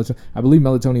getting melatonin, I believe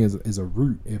melatonin is a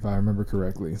root, if I remember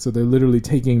correctly. So they're literally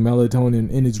taking melatonin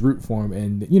in its root form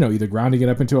and, either grounding it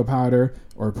up into a powder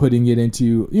or putting it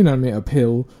into, a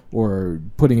pill, or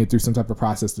putting it through some type of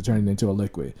process to turn it into a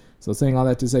liquid. So saying all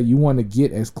that to say, you want to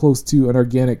get as close to an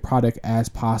organic product as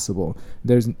possible.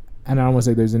 And I don't want to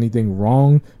say there's anything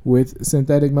wrong with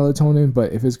synthetic melatonin,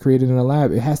 but if it's created in a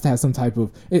lab, it has to have some type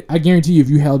of. I guarantee you, if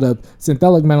you held up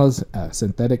synthetic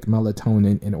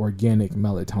melatonin and organic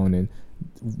melatonin,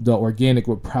 the organic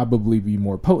would probably be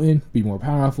more potent, be more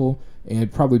powerful,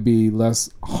 and probably be less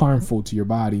harmful to your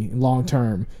body long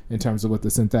term in terms of what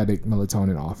the synthetic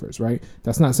melatonin offers. Right?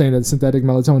 That's not saying that synthetic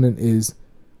melatonin is,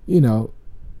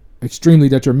 extremely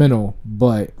detrimental,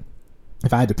 but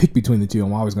if I had to pick between the two,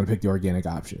 I'm always going to pick the organic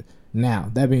option.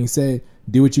 Now, that being said,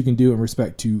 do what you can do in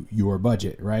respect to your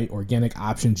budget, right? Organic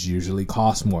options usually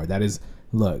cost more. That is,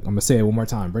 look, I'm going to say it one more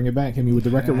time. Bring it back. Hit me with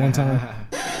the record one time.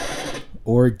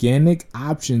 Organic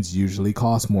options usually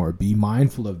cost more. Be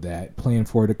mindful of that. Plan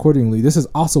for it accordingly. This is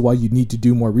also why you need to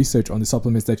do more research on the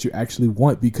supplements that you actually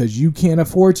want, because you can't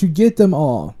afford to get them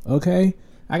all, okay?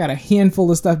 I got a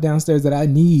handful of stuff downstairs that I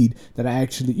need, that I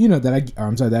actually,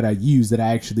 that I use, that I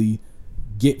actually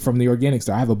get from the organic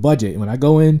store. I have a budget, and when I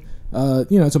go in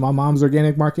to my mom's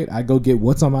organic market, I go get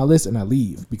what's on my list and I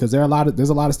leave, because there's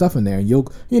a lot of stuff in there, and you'll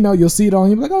see it all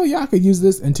and you'll be like, oh yeah, I could use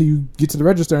this, until you get to the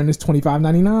register and it's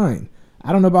 $25.99.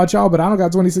 I don't know about y'all, but I don't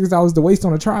got $26 to waste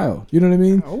on a trial. You know what I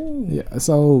mean? Oh yeah.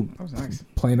 So that was nice.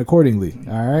 Plan accordingly.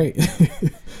 All right.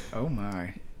 Oh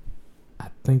my. I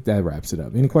think that wraps it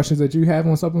up. Any questions that you have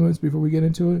on supplements before we get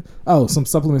into it? Oh, some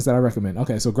supplements that I recommend.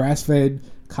 Okay, so grass-fed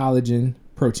collagen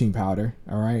protein powder.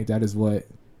 All right, that is what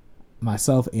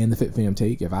myself and the Fit Fam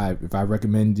take. If I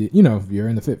recommend it, if you're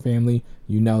in the Fit family,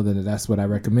 that that's what I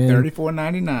recommend.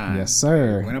 $34.99. Yes,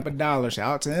 sir. It went up $1.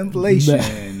 Shout out to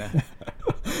inflation.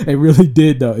 It really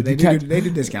did, though. They do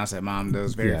discounts at Mom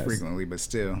does very frequently, but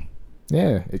still.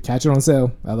 Yeah, catch it on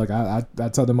sale. I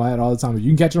tell them that all the time. If you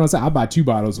can catch it on sale, I buy 2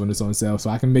 bottles when it's on sale, so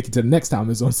I can make it to the next time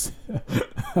it's on sale.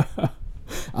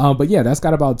 But yeah, that's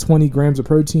got about 20 grams of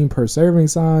protein per serving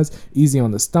size. Easy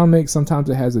on the stomach. Sometimes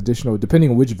it has additional,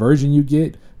 depending on which version you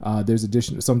get. There's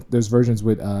versions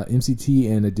with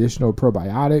MCT and additional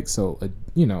probiotics. So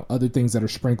other things that are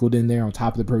sprinkled in there on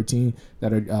top of the protein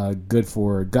that are good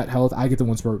for gut health. I get the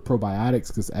ones for probiotics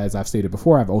because, as I've stated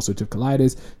before, I have ulcerative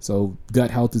colitis. So gut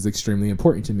health is extremely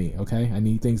important to me. Okay, I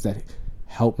need things that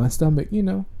help my stomach,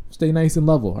 stay nice and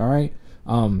level. All right.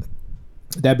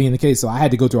 That being the case, so I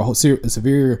had to go through a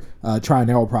severe trial and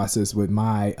error process with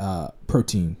my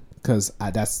protein, because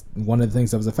that's one of the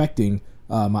things that was affecting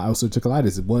my ulcerative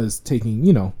colitis. It was taking,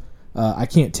 I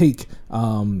can't take, I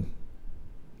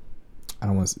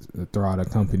don't want to throw out a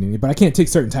company, but I can't take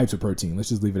certain types of protein. Let's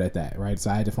just leave it at that, right?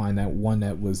 So I had to find that one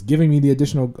that was giving me the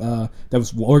additional, that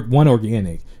was one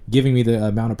organic, giving me the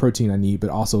amount of protein I need, but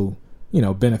also,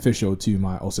 beneficial to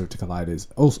my ulcerative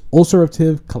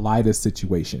colitis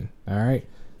situation. All right.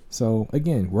 So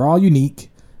again, we're all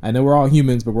unique. I know we're all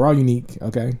humans, but we're all unique.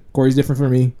 Okay. Corey's different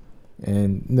from me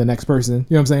and the next person,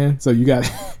 you know what I'm saying? So you got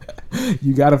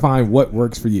to find what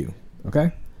works for you.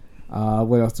 Okay.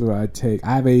 What else do I take?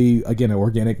 I have an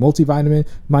organic multivitamin.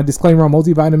 My disclaimer on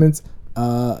multivitamins,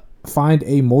 find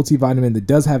a multivitamin that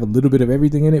does have a little bit of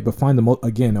everything in it, but find a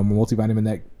multivitamin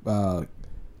that,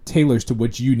 tailors to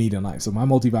what you need in life. So my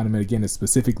multivitamin, again, is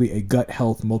specifically a gut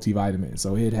health multivitamin.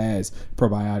 So it has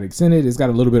probiotics in it. It's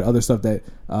got a little bit of other stuff that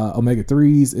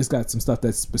omega-3s. It's got some stuff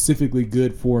that's specifically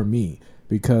good for me.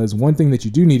 Because one thing that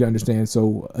you do need to understand,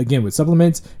 so again, with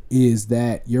supplements, is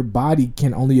that your body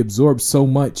can only absorb so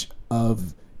much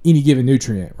of any given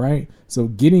nutrient, right? So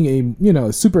getting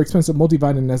a super expensive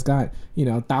multivitamin that's got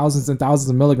thousands and thousands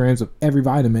of milligrams of every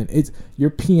vitamin, you're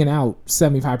peeing out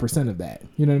 75% of that,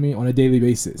 you know what I mean, on a daily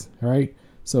basis, all right?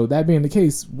 So that being the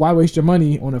case, why waste your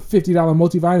money on a $50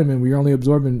 multivitamin where you're only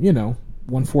absorbing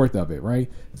 1/4 of it, right?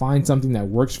 Find something that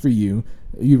works for you.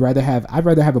 I'd rather have a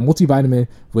multivitamin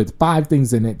with 5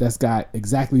 things in it that's got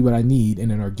exactly what I need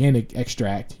in an organic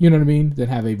extract, you know what I mean, than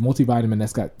have a multivitamin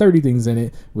that's got 30 things in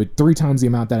it with 3 times the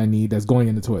amount that I need that's going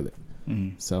in the toilet.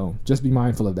 So just be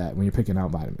mindful of that when you're picking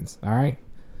out vitamins. All right.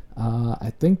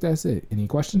 I think that's it. Any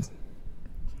questions?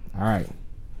 All right.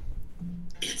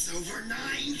 It's over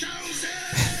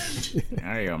 9,000.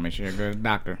 There you go. Make sure you go to the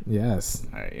doctor. Yes.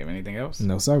 All right. You have anything else?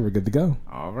 No, sir. We're good to go.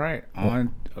 All right.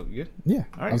 On. Oh, you good? Yeah.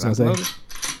 All right. I was going to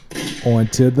say. On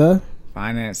to the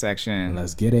finance section.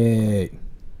 Let's get it.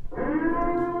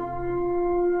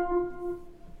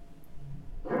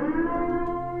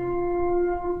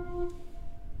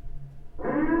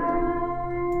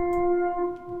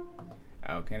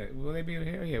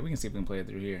 can see if we can play it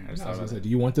through here. I just I thought was about gonna say, it. do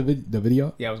you want the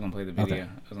video? Yeah, I was gonna play the video. Okay.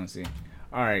 I was gonna see.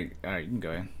 All right, you can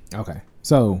go ahead. Okay.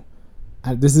 So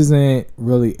this isn't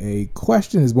really a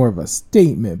question; it's more of a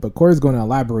statement. But Corey's going to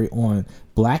elaborate on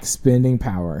black spending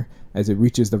power as it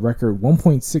reaches the record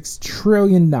 $1.6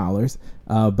 trillion,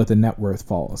 but the net worth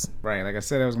falls. Right, like I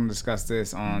said, I was gonna discuss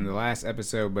this on the last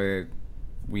episode, but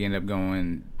we ended up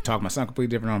talking about something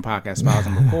completely different on podcast files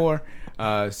than before.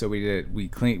 So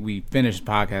we finished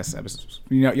podcast episodes.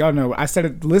 You know, y'all know I said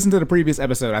it. Listen to the previous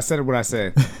episode. I said what I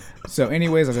said. So,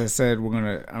 anyways, as I said, I'm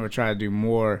gonna try to do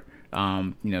more,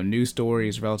 news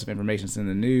stories, relative information in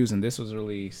the news, and this was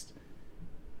released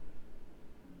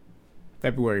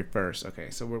February 1st. Okay,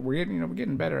 so we're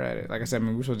getting better at it. Like I said,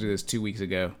 we were supposed to do this 2 weeks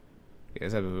ago.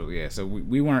 Yeah, so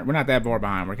we're not that far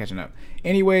behind. We're catching up.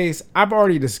 Anyways, I've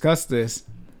already discussed this,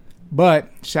 but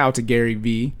shout out to Gary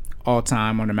V, all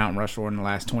time on the Mount Rushmore in the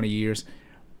last 20 years.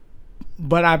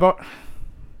 But I was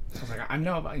like, I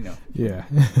know about, Yeah.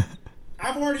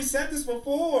 I've already said this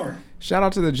before. Shout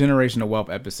out to the Generational Wealth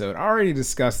episode. I already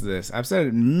discussed this. I've said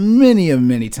it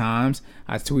many times.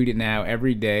 I tweet it now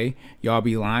every day. Y'all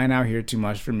be lying out here too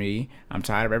much for me. I'm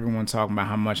tired of everyone talking about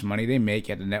how much money they make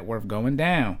at the net worth going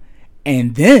down.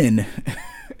 And then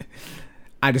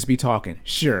I just be talking.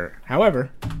 Sure.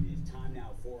 However, It's time now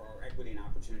for our Equity and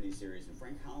Opportunity Series, and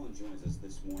Frank Holland joins us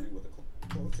this morning with a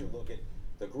closer look at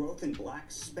the growth in black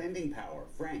spending power.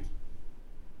 Frank.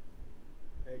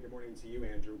 Hey, good morning to you,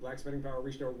 Andrew. Black spending power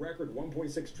reached a record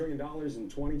 $1.6 trillion in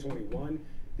 2021.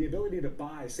 The ability to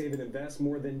buy, save, and invest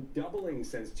more than doubling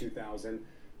since 2000.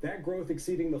 That growth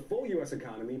exceeding the full U.S.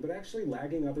 economy, but actually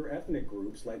lagging other ethnic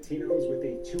groups, Latinos with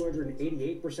a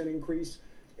 288% increase,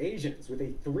 Asians with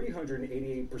a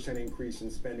 388% increase in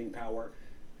spending power.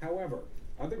 However,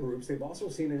 other groups, they've also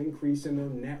seen an increase in their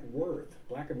net worth.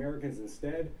 Black Americans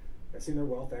instead have seen their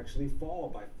wealth actually fall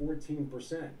by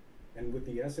 14%. And with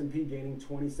the S&P gaining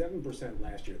 27%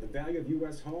 last year, the value of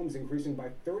U.S. homes increasing by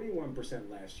 31%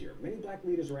 last year. Many black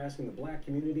leaders are asking the black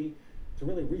community to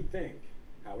really rethink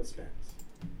how it spends.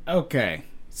 okay.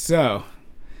 So,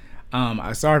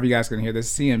 I'm sorry if you guys can hear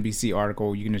this CNBC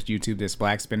article. You can just YouTube this.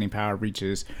 Black spending power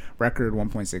reaches record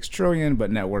 1.6 trillion, but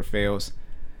net worth fails.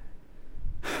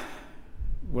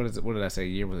 What is it? What did I say?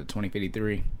 Year was it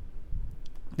 2053?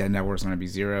 That net worth is going to be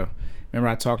zero. Remember,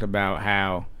 I talked about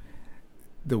how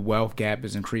the wealth gap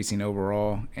is increasing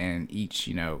overall, and each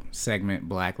segment,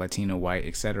 black, Latino, white,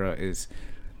 etc., is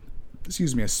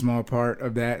a small part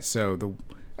of that. So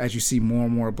as you see more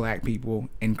and more black people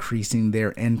increasing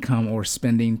their income or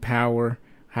spending power,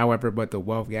 however, but the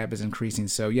wealth gap is increasing.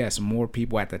 So yes, more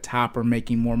people at the top are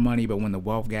making more money, but when the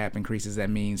wealth gap increases,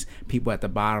 that means people at the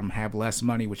bottom have less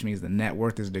money, which means the net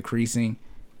worth is decreasing.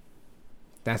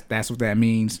 That's what that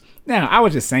means. Now, I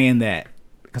was just saying that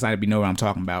because I know what I'm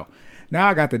talking about. Now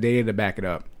I got the data to back it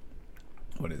up.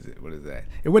 What is it? What is that?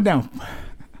 It went down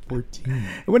 14.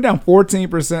 It went down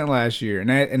 14% last year, and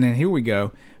then here we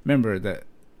go. Remember the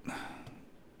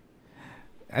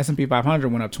S&P 500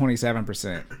 went up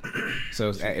 27%.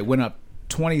 So it went up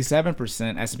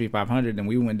 27% S&P 500, and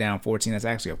we went down 14. That's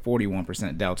actually a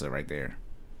 41% delta right there,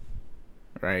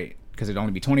 right? Because it'd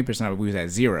only be 20% if we was at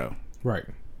zero. Right.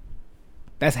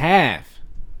 That's half.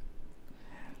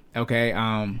 Okay.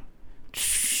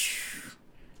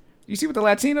 You see what the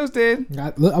Latinos did?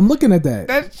 I'm looking at that.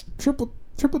 That's triple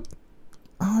 112%.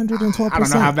 I don't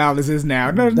know how valid this is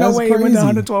now. There's no That's way it went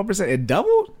crazy. to 112%. It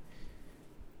doubled?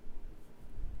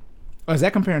 Oh, is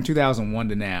that comparing 2001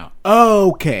 to now?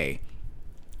 Okay.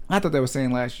 I thought they were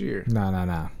saying last year.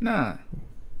 Nah. Nah.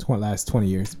 Last 20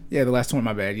 years. Yeah, the last 20,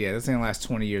 my bad. Yeah, they're saying the last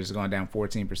 20 years has gone down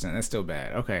 14%. That's still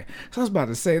bad. Okay. So I was about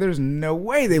to say, there's no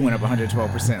way they went up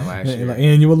 112% last year.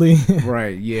 Annually.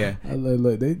 Right, yeah.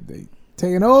 Look, they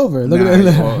taking over. Look at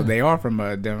that. Well, they are from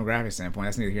a demographic standpoint.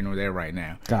 That's neither here nor there right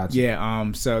now. Gotcha.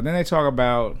 Yeah, so then they talk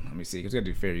about, let me see, because we got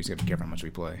to do fair. You just got to be careful how much we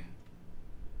play.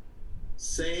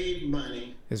 Save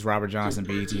money. This is Robert Johnson, to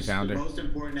BET purchase founder. The most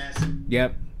important asset.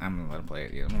 Yep, I'm going to let him play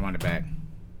it. Yeah, I'm going to run it back.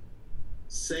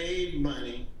 Save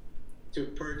money to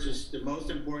purchase the most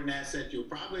important asset you'll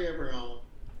probably ever own,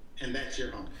 and that's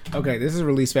your home. Okay, this is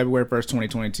released February 1st,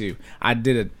 2022.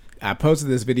 I posted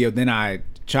this video, then I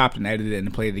chopped and edited it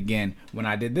and played it again when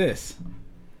I did this.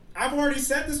 I've already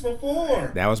said this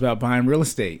before. That was about buying real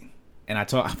estate. And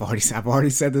I've already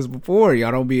said this before.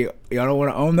 Y'all don't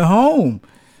want to own the home.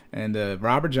 And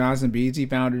Robert Johnson, BET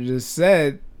founder, just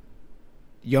said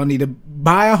y'all need to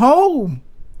buy a home.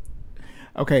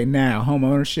 Okay, now home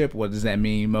ownership, what does that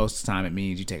mean? Most of the time it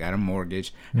means you take out a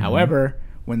mortgage. Mm-hmm. However,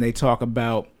 when they talk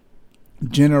about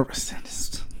generous,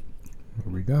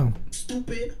 here we go.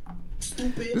 Stupid.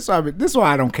 This is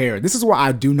why I don't care. This is why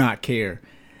I do not care.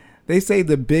 They say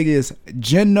the biggest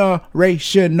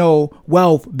generational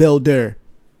wealth builder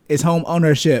is home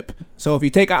ownership. So if you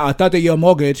take out a 30-year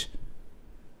mortgage,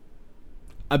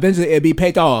 eventually it'll be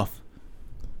paid off.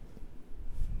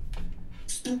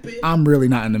 Stupid. I'm really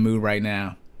not in the mood right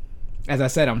now. As I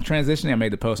said, I'm transitioning. I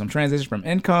made the post. I'm transitioning from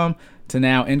income to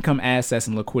now income, assets,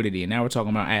 and liquidity. And now we're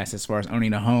talking about assets as far as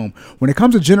owning a home. When it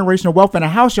comes to generational wealth in a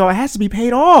house, y'all, it has to be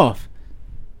paid off.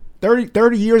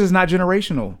 30 years is not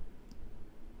generational.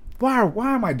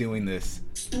 Why am I doing this?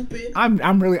 Stupid. I'm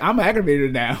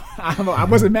aggravated now. I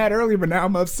wasn't mad earlier, but now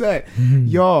I'm upset.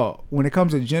 Y'all, when it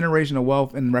comes to generational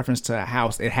wealth in reference to a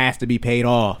house, it has to be paid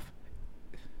off.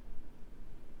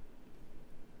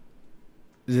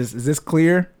 Is this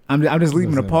clear? I'm just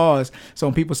leaving a pause. So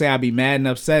when people say I be mad and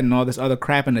upset and all this other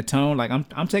crap in the tone, like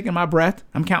I'm taking my breath.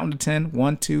 I'm counting to 10.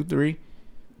 1, 2, 3.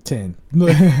 10.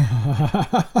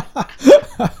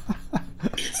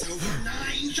 It's over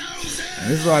 9,000.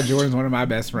 This is why Jordan's one of my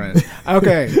best friends.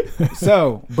 Okay,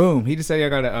 so boom, he just said I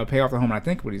gotta pay off the home. I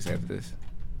think what he said for this.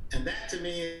 And that to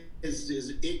me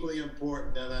is equally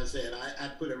important. As I said, I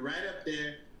put it right up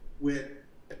there with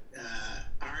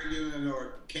arguing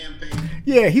or campaigning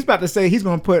Yeah, he's about to say he's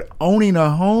gonna put owning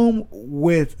a home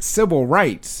with civil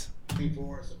rights.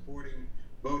 for supporting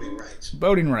voting rights.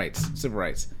 Voting rights, civil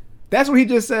rights. That's what he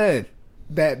just said.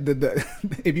 That the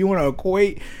if you want to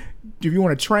equate, if you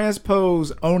want to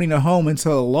transpose owning a home into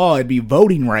a law, it'd be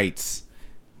voting rights.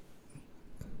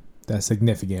 That's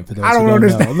significant for those I don't who don't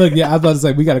understand. know. Look, yeah, I was about to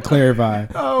say we got to clarify.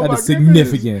 Oh, that my is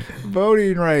significant. goodness.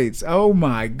 Voting rights. Oh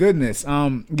my goodness.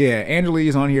 Yeah, Angela Lee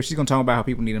is on here. She's gonna talk about how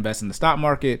people need to invest in the stock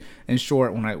market. In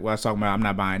short, when I was talking about I'm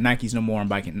not buying Nikes no more, I'm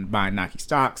buying Nike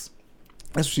stocks.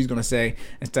 That's what she's gonna say.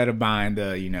 Instead of buying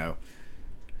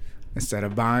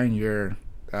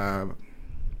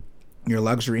your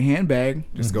luxury handbag,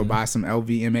 just go buy some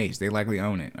LVMH. They likely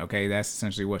own it. Okay, that's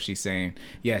essentially what she's saying.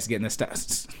 Yes, getting the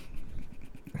stocks.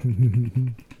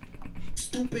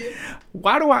 Stupid.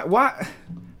 Why?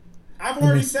 I've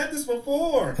already said this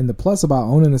before. And the plus about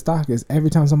owning the stock is every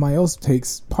time somebody else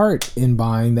takes part in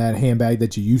buying that handbag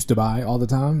that you used to buy all the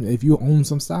time, if you own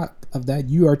some stock of that,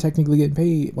 you are technically getting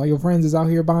paid while your friends is out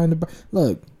here buying the.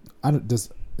 Look,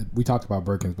 we talked about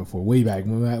Birkins before, way back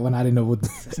when I didn't know what.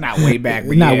 It's not way back,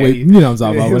 but not yeah, way. You know what I'm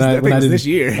talking about. When I didn't didn't this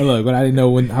year. Look, when I didn't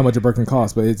know how much a Birkin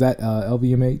cost, but is that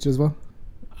LVMH as well?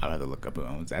 I'll have to look up who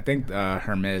owns. I think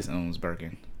Hermes owns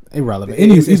Birkin. Irrelevant.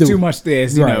 It's too much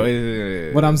this, you Right.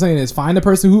 know. What I'm saying is find a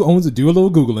person who owns it, do a little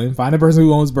Googling, find a person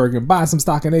who owns Birkin, buy some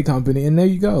stock in a company, and there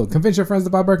you go. Convince your friends to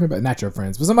buy Birkin bags. Not your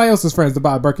friends, but somebody else's friends to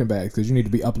buy Birkin bags because you need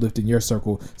to be uplifting your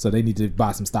circle, so they need to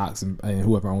buy some stocks and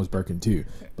whoever owns Birkin too.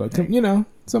 But,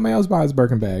 somebody else buys a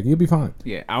Birkin bag. You'll be fine.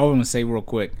 Yeah, I want to say real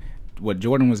quick, what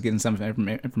Jordan was getting some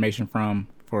information from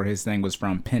for his thing was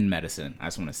from Penn Medicine. I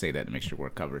just want to say that to make sure we're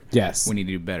covered. Yes. We need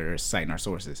to do better citing our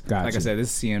sources. Gotcha. Like I said, this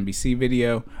is CNBC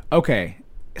video. Okay,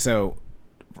 so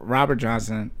Robert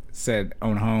Johnson said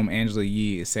own home. Angela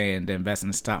Yee is saying to invest in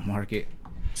the stock market.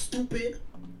 Stupid.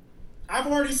 I've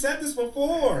already said this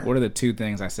before. What are the two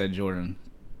things I said, Jordan,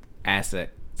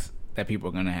 assets that people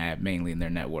are going to have mainly in their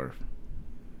net worth?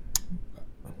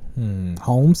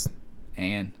 Homes,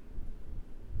 And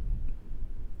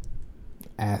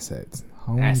assets.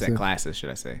 Homes asset classes, should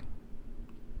I say.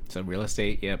 So real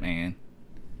estate, yep, and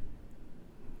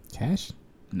cash?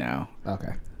 no.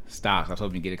 Okay. Stocks. I was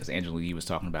hoping you get it because Angela Yee was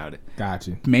talking about it. Got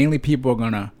you. Mainly people are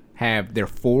going to have their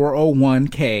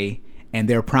 401k and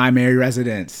their primary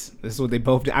residence. This is what they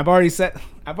both do. I've already said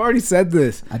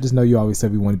this. I just know you always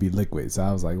said we want to be liquid, so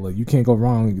I was like, look, you can't go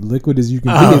wrong. Liquid as you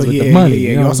can be is with the money. Yeah. You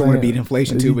You know also what I'm want to beat saying?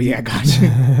 inflation too, but yeah, I got you.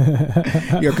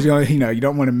 Yeah, because you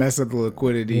don't want to mess up the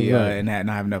liquidity Right. and not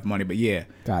have enough money. But yeah,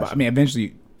 Gotcha. But, I mean,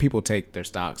 eventually people take their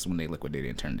stocks when they liquidate it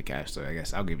and turn it to cash. So I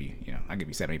guess I'll give you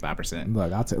 75%.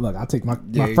 Look, I'll take my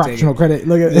Yeah, you take fractional it. credit.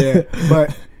 Look at Yeah,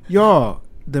 but y'all,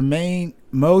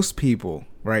 most people,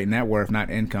 right, net worth, not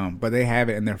income, but they have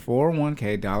it in their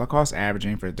 401k, dollar cost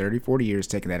averaging for 30, 40 years,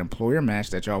 taking that employer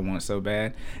match that y'all want so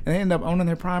bad, and they end up owning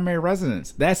their primary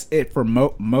residence. That's it for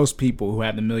most people who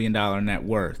have the $1 million net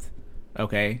worth.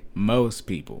 Okay, most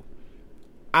people.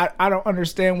 I don't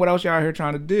understand what else y'all are here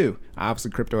trying to do.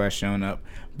 Obviously, crypto has shown up,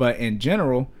 but in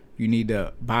general, you need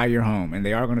to buy your home, and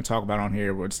they are going to talk about on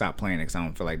here. We'll stop playing it because I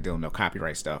don't feel like dealing with no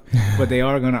copyright stuff. But they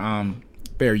are going to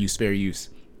fair use.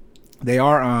 They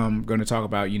are going to talk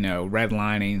about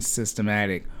redlining,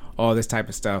 systematic, all this type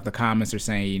of stuff. The comments are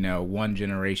saying one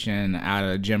generation out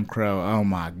of Jim Crow. Oh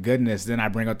my goodness! Then I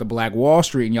bring up the Black Wall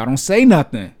Street, and y'all don't say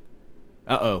nothing.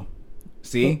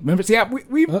 See, remember? See,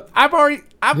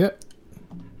 Yep.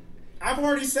 I've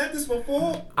already said this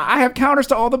before. I have counters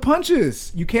to all the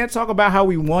punches. You can't talk about how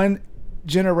we won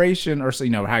generation, or so,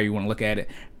 how you want to look at it,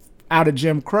 out of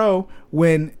Jim Crow,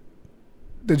 when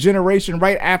the generation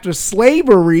right after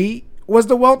slavery was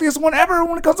the wealthiest one ever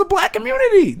when it comes to black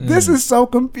community. This is so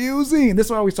confusing. This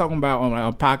is what I was talking about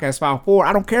on podcast file 4.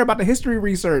 I don't care about the history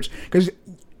research, because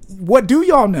what do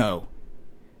y'all know?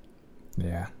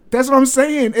 Yeah. That's what I'm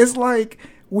saying. It's like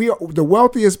the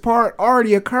wealthiest part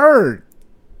already occurred.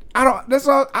 I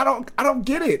don't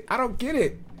get it. I don't get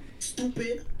it.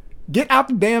 Stupid. Get out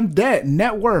the damn debt.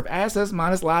 Net worth, assets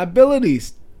minus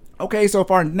liabilities. Okay, so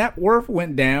if our net worth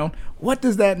went down, what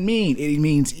does that mean? It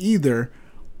means either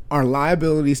our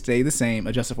liabilities stay the same,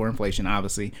 adjusted for inflation,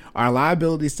 obviously. Our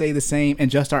liabilities stay the same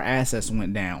and just our assets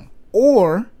went down.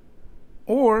 Or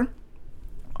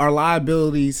our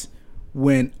liabilities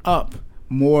went up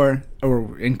more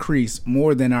or increased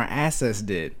more than our assets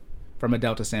did from a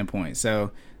delta standpoint.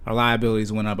 So our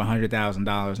liabilities went up $100,000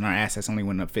 and our assets only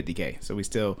went up $50K. So we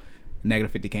still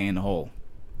negative $50K in the hole.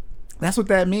 That's what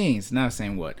that means. Not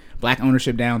saying what. Black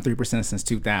ownership down 3% since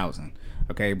 2000.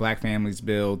 Okay, black families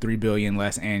build $3 billion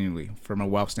less annually. From a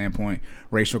wealth standpoint,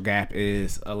 racial gap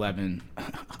is 11.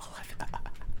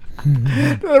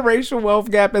 The racial wealth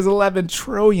gap is 11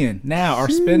 trillion. Now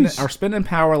our spending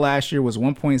power last year was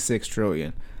 1.6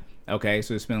 trillion. Okay,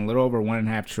 so we spent a little over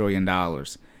 $1.5 trillion.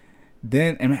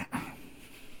 Then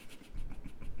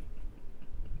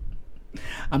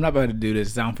I'm not about to do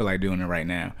this. I don't feel like doing it right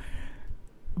now.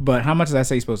 But how much did I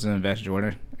say you're supposed to invest,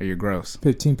 Jordan? Or your gross?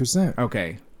 15%.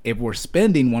 Okay. If we're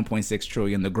spending 1.6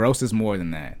 trillion, the gross is more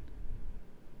than that.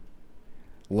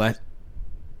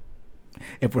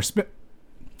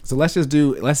 So let's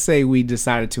say we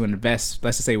decided to invest,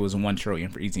 let's just say it was 1 trillion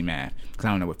for easy math, because I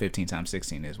don't know what 15 times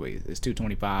 16 is. Wait, it's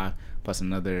 225 plus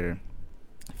another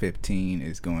 15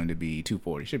 is going to be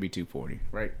 240. Should be 240,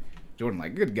 right? Jordan,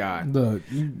 like, good God.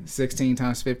 16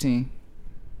 times 15?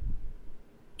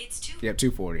 It's 240. Yep,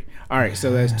 240. All right,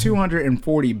 so that's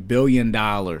 $240 billion.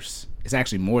 It's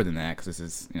actually more than that, because this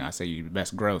is, I say you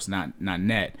invest gross, not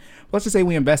net. Let's just say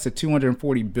we invested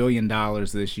 $240 billion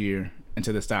this year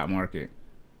into the stock market.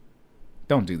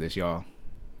 Don't do this, y'all.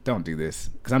 Don't do this,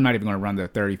 because I'm not even going to run the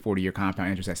 30, 40-year compound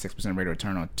interest at 6% rate of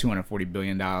return on $240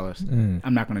 billion.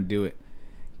 I'm not going to do it,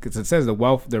 because it says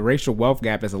the racial wealth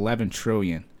gap is 11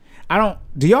 trillion.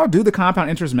 Do y'all do the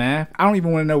compound interest math? I don't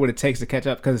even want to know what it takes to catch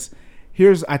up, because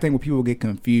here's, I think, where people get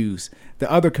confused.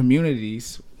 The other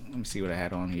communities, let me see what I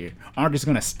had on here, aren't just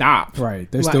going to stop.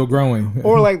 Right. They're still growing.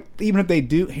 Or like, even if they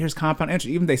do, here's compound interest.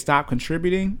 Even if they stop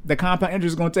contributing, the compound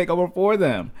interest is going to take over for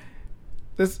them.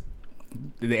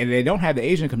 They don't have the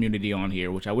Asian community on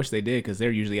here, which I wish they did, because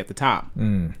they're usually at the top.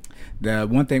 The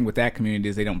one thing with that community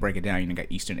is they don't break it down. You got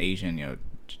Eastern Asian,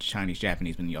 Chinese,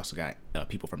 Japanese, but you also got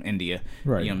people from India,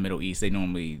 right. Middle East. They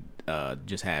normally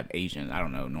just have Asian. I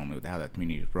don't know normally how that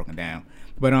community is broken down.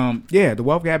 But yeah, the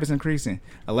wealth gap is increasing.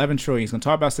 11 trillion. He's gonna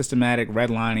talk about systematic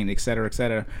redlining, et cetera, et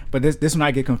cetera. But this one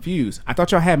I get confused. I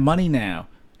thought y'all had money now.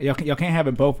 Y'all can't have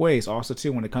it both ways. Also,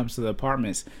 too, when it comes to the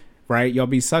apartments, right? Y'all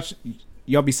be such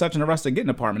in a rush to get an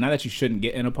apartment. Not that you shouldn't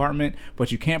get an apartment,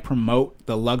 but you can't promote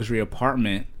the luxury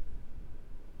apartment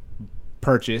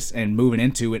purchase and moving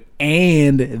into it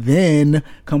and then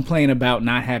complain about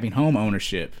not having home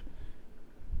ownership.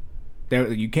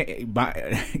 You can't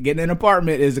getting an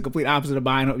apartment is the complete opposite of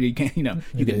buying home. You can't,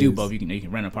 you can do both. You can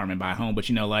rent an apartment, buy a home, but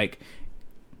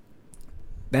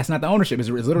that's not the ownership. It's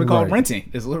literally called renting.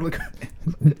 It's literally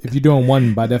if you're doing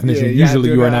one, by definition,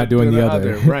 usually you are not doing the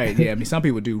other. Right. Yeah. I mean, some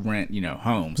people do rent,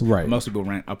 homes. Right. Most people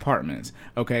rent apartments.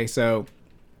 Okay. So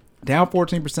down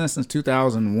 14% since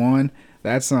 2001.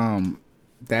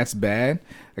 That's bad.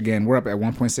 Again, we're up at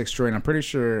 1.6 trillion. I'm pretty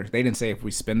sure they didn't say if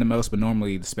we spend the most, but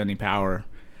normally the spending power,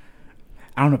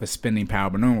 I don't know if it's spending power,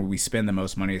 but normally we spend the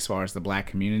most money as far as the black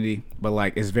community.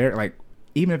 But it's very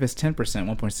even if it's 10%,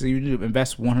 1.6, you need to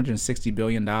invest $160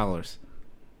 billion.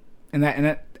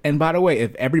 And by the way,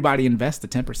 if everybody invests the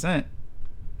 10%,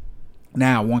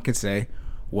 now one could say,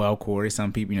 well, Corey,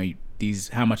 some people,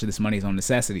 how much of this money is on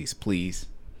necessities? Please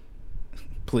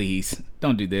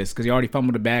don't do this, because you already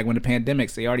fumbled the bag when the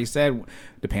pandemics. They already said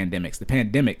the pandemic.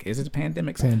 Is it the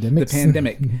pandemics?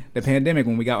 The pandemic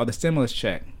when we got all the stimulus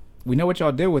check. We know what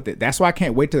y'all did with it. That's why I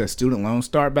can't wait till the student loans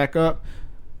start back up,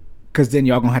 because then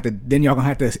y'all gonna have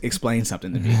to explain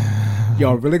something to me.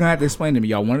 Y'all really gonna have to explain to me.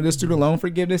 Y'all wanted the student loan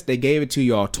forgiveness. They gave it to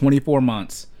y'all 24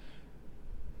 months.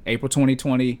 April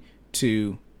 2020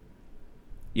 to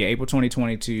April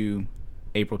 2020 to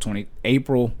April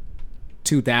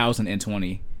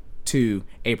 2020. to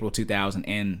April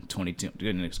 2022.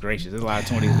 Goodness gracious, there's a lot of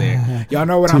 20s there. Y'all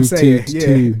know what I'm saying?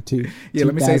 Yeah,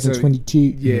 let me say so. 2022.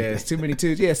 Yeah, it's too many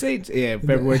twos. Yeah, say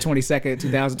February 22nd,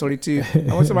 2022.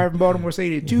 I want somebody from Baltimore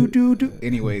say it.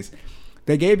 Anyways,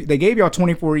 they gave y'all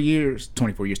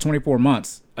 24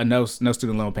 months of no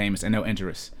student loan payments and no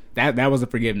interest. That was the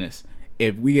forgiveness.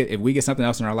 If we get something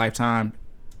else in our lifetime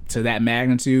to that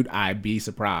magnitude, I'd be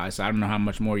surprised. I don't know how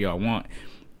much more y'all want.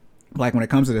 Like when it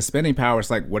comes to the spending power, it's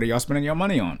like, what are y'all spending your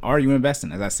money on? Are you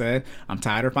investing? As I said, I'm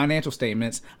tired of financial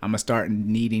statements. I'm going to start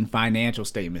needing financial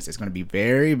statements. It's going to be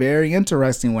very, very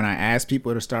interesting when I ask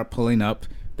people to start pulling up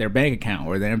their bank account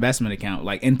or their investment account,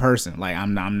 like in person. Like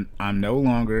I'm no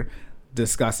longer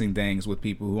discussing things with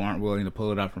people who aren't willing to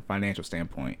pull it up from a financial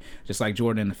standpoint. Just like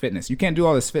Jordan in the fitness. You can't do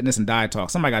all this fitness and diet talk.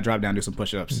 Somebody got to drop down and do some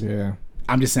push-ups. Yeah.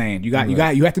 I'm just saying, you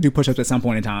have to do push-ups at some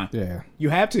point in time. Yeah. You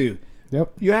have to.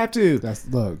 Yep. You have to.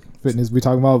 Look, fitness. We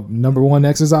talking about number one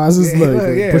exercises.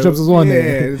 Push-ups is one.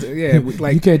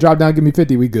 Like you can't drop down. Give me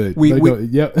 50. We good.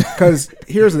 Yep. Because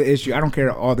here's the issue. I don't care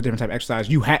all the different type of exercise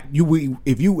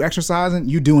if you exercising,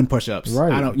 you doing push-ups.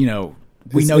 Right. I don't.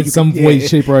 We it's know you some way,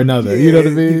 shape, or another. You know what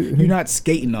I mean? You're not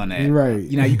skating on that. Right.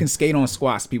 You can skate on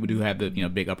squats. People do have the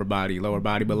big upper body, lower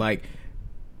body, but like.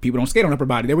 People don't skate on upper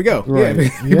body. There we go. Right.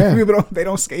 Yeah. People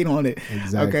don't skate on it.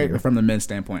 Exactly. Okay. But from the men's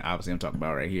standpoint, obviously I'm talking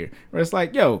about right here. Where it's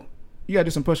like, yo, you gotta do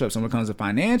some push-ups. And when it comes to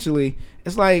financially,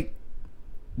 it's like,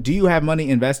 do you have money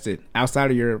invested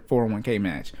outside of your 401k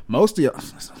match? Most of y'all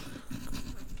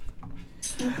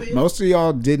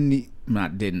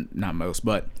not most,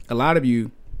 but a lot of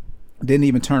you didn't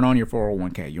even turn on your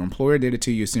 401k. Your employer did it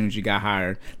to you as soon as you got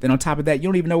hired. Then on top of that, you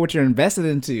don't even know what you're invested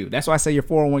into. That's why I say your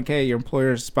 401k, your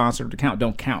employer sponsored account,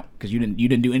 don't count because you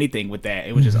didn't do anything with that.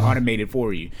 It was just automated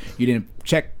for you. You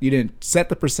didn't set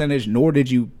the percentage, nor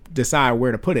did you decide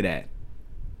where to put it at.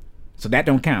 So that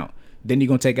don't count. Then you're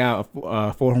gonna take out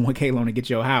a 401k loan and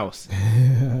get your house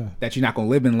that you're not gonna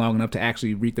live in long enough to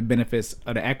actually reap the benefits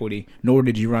of the equity. Nor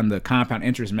did you run the compound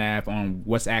interest math on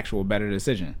what's actual better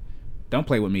decision. Don't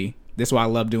play with me. This is why I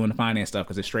love doing the finance stuff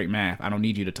because it's straight math. I don't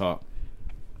need you to talk.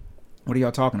 What are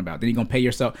y'all talking about? Then you're gonna pay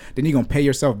yourself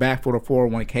back for the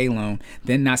 401k loan,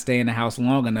 then not stay in the house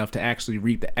long enough to actually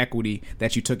reap the equity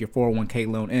that you took your 401k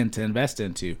loan in to invest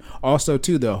into. Also,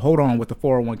 too, hold on with the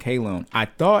 401k loan. I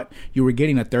thought you were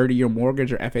getting a 30-year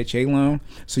mortgage or FHA loan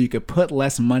so you could put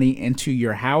less money into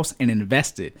your house and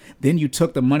invest it. Then you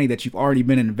took the money that you've already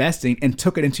been investing and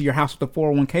took it into your house with the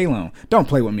 401k loan. Don't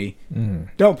play with me.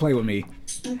 Don't play with me.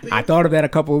 I thought of that a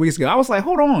couple of weeks ago. I was like,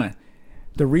 hold on.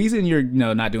 The reason you're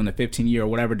not doing the 15-year or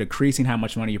whatever, decreasing how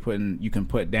much money you can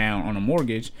put down on a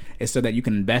mortgage is so that you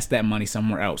can invest that money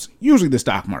somewhere else. Usually the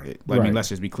stock market. I mean, let's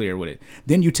just be clear with it.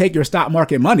 Then you take your stock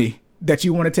market money that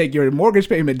you want to take your mortgage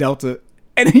payment delta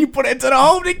and then you put it into the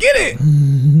home to get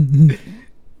it.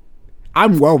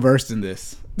 I'm well versed in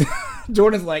this.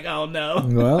 Jordan's like, oh no.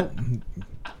 Well,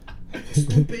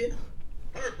 Stupid.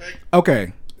 Perfect.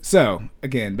 Okay, so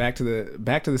again, back to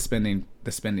the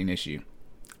spending issue.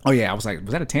 Oh yeah, I was like,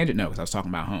 was that a tangent? No, because I was talking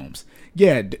about homes.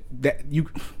 Yeah, the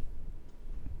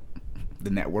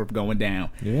net worth going down.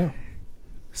 Yeah,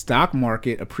 stock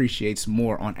market appreciates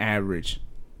more on average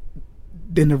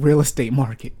than the real estate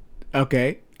market.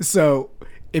 Okay, so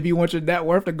if you want your net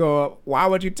worth to go up, why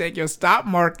would you take your stock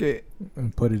market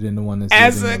and put it in the one that's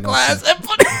asset class and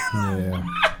put it? Yeah.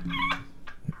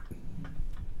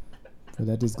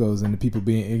 That just goes into people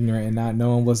being ignorant and not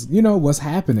knowing what's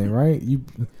happening, right? You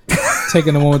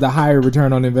taking the one with the higher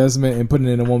return on investment and putting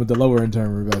it in the one with the lower return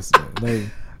on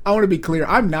investment. I want to be clear.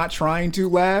 I'm not trying to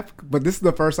laugh, but this is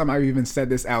the first time I've even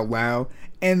said this out loud.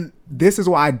 And this is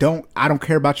why I don't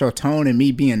care about your tone and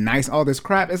me being nice, all this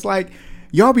crap. It's like,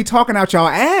 y'all be talking out y'all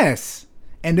ass.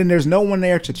 And then there's no one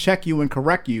there to check you and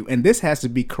correct you. And this has to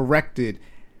be corrected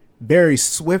very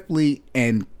swiftly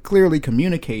and clearly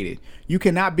communicated. You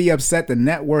cannot be upset the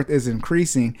net worth is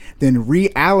increasing, then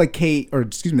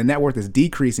the net worth is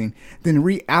decreasing, then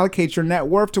reallocate your net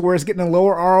worth to where it's getting a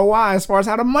lower ROI as far as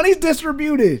how the money's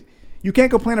distributed. You can't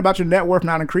complain about your net worth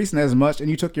not increasing as much and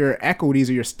you took your equities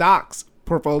or your stocks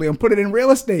portfolio and put it in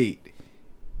real estate.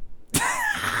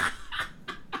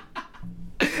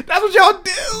 That's what y'all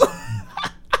do.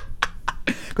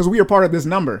 Because we are part of this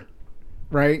number,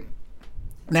 right?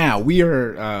 Now we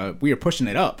are pushing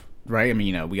it up, right? I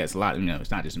mean, we got a lot.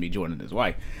 It's not just me, Jordan, and his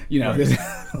wife. There's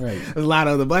a lot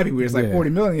of other black people. It's like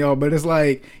 40 million, y'all. But it's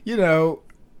like, I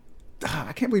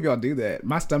can't believe y'all do that.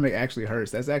 My stomach actually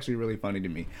hurts. That's actually really funny to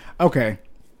me. Okay,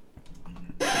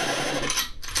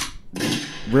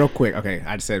 real quick. Okay,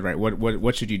 I just said right.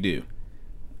 What should you do?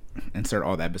 Insert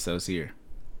all the episodes here.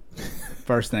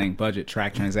 First thing, budget,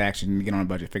 track transaction, get on a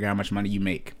budget, figure out how much money you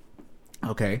make.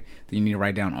 Okay, then you need to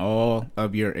write down all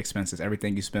of your expenses,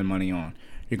 everything you spend money on.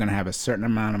 You're going to have a certain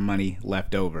amount of money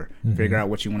left over. Figure out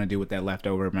what you want to do with that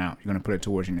leftover amount. You're going to put it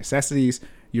towards your necessities,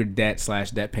 your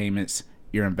debt/debt payments,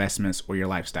 your investments, or your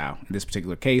lifestyle. In this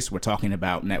particular case, we're talking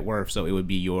about net worth, so it would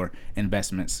be your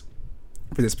investments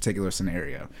for this particular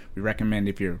scenario. We recommend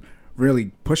if you're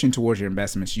really pushing towards your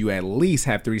investments, you at least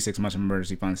have 3 to 6 months of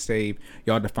emergency funds saved.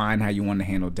 Y'all define how you want to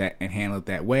handle debt and handle it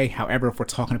that way. However, if we're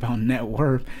talking about net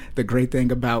worth, the great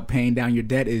thing about paying down your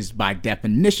debt is by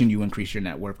definition you increase your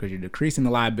net worth because you're decreasing the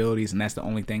liabilities, and that's the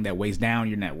only thing that weighs down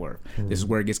your net worth. This is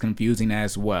where it gets confusing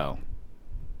as well.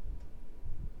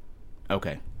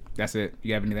 Okay, that's it.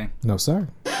 You have anything? No, sir.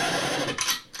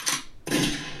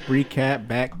 Recap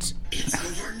back to...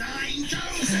 Over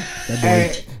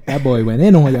 9,000. That boy went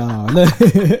in on y'all.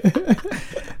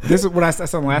 This is what I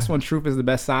said on the last one. Truth is the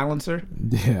best silencer.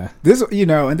 Yeah. This,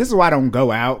 and this is why I don't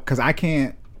go out, because I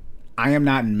am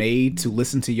not made to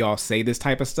listen to y'all say this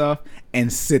type of stuff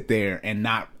and sit there and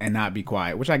not be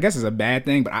quiet, which I guess is a bad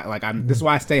thing. But this is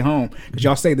why I stay home, because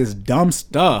y'all say this dumb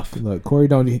stuff. Look, Corey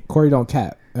don't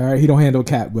cap. All right, he don't handle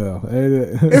cap well.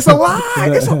 It's a lie.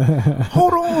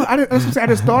 Hold on. I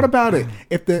just thought about it.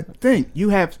 If the thing you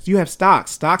have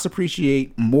stocks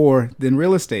appreciate more than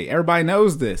real estate. Everybody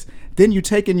knows this. Then you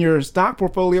take in your stock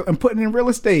portfolio and put it in real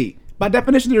estate. By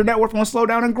definition, your net worth won't slow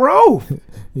down in growth.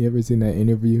 You ever seen that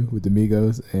interview with the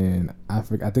Migos? And I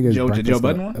think it was Joe Breakfast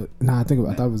Budden Club. one? No, I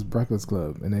thought it was Breakfast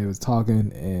Club, and they was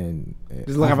talking, and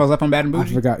Just like if I was up on Bad and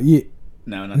Bougie. I forgot. Yeah.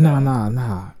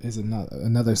 No. It's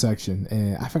another section,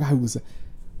 and I forgot who was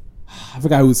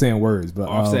saying words, but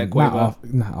Offset,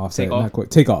 Quavo? not Offset, Takeoff? not Quavo.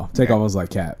 Takeoff. Takeoff was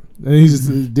like Cap, and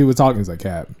the dude was talking. He's like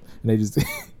Cap, and they just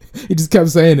he just kept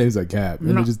saying it. He's like Cap,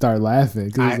 and they just started laughing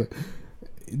because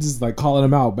just like calling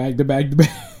him out back to back to back.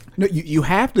 No, you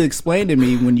have to explain to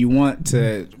me when you want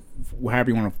to, however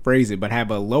you want to phrase it, but have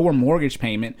a lower mortgage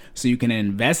payment so you can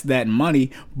invest that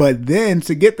money. But then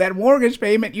to get that mortgage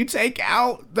payment, you take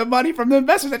out the money from the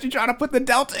investors that you're trying to put the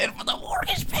delta in for the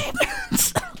mortgage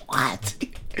payments. What?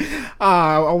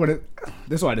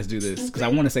 This is why I just do this, because I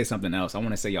want to say something else. I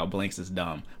want to say y'all blanks is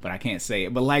dumb, but I can't say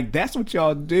it. But like, that's what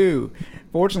y'all do.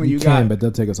 Fortunately, you can, but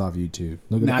they'll take us off YouTube.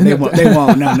 Nah, they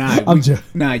won't. Nah. I'm joking.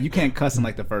 Nah, you can't cuss in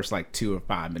like the first 2 or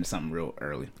 5 minutes, something real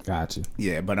early. Gotcha.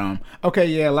 Yeah, but okay,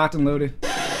 yeah, locked and loaded.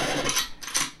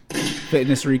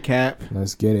 Fitness recap.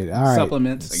 Let's get it. All right.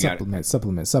 Supplements.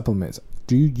 Supplements.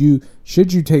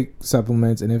 Should you take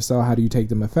supplements, and if so, how do you take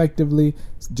them effectively?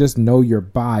 Just know your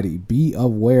body. Be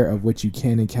aware of what you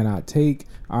can and cannot take.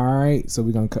 All right. So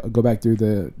we're gonna go back through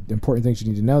the important things you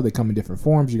need to know. They come in different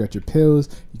forms. You got your pills,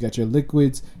 you got your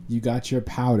liquids, you got your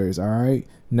powders. All right.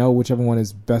 Know whichever one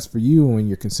is best for you when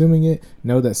you're consuming it.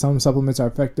 Know that some supplements are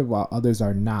effective while others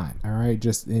are not. All right.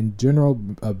 Just in general,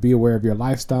 be aware of your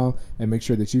lifestyle and make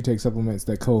sure that you take supplements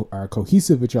that are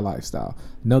cohesive with your lifestyle.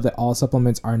 Know that all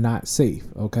supplements are not safe.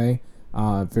 Okay.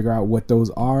 Figure out what those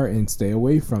are and stay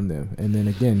away from them. And then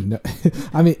again,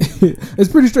 I mean,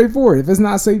 it's pretty straightforward. If it's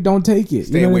not safe, don't take it.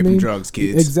 Stay away from drugs,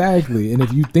 kids. Exactly. And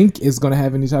if you think it's going to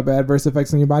have any type of adverse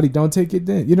effects on your body, don't take it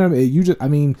then. You know what I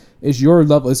mean? It's your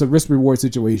level. It's a risk reward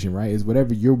situation, right? It's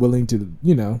whatever you're willing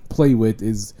to, play with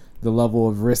is the level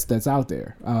of risk that's out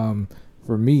there.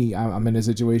 For me, I'm in a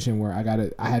situation where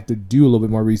I have to do a little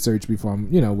bit more research before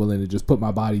I'm, willing to just put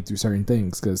my body through certain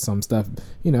things. Because some stuff,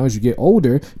 as you get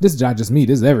older, this is not just me,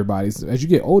 this is everybody. As you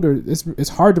get older, it's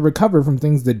hard to recover from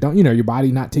things that don't, your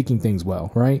body not taking things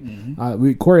well, right?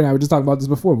 Mm-hmm. Corey and I were just talking about this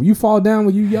before. When you fall down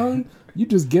when you young, you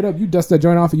just get up, you dust that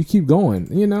joint off, and you keep going.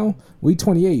 We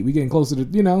 28, we getting closer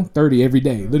to 30 every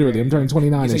day. Literally, I'm turning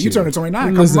 29 this year. You turning 29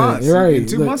 in a couple months, right? In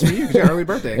 2 months for you, it's your early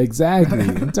birthday. Exactly.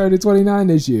 I'm turning 29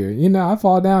 this year. I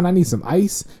fall down, I need some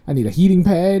ice, I need a heating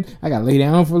pad, I gotta lay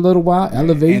down for a little while,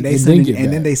 elevate, and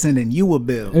then they sending you a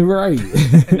bill, right?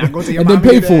 Not go to your and then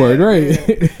pay for it,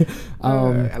 right?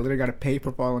 I literally gotta pay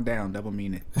for falling down, double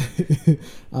meaning.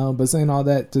 But saying all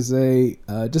that to say,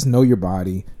 just know your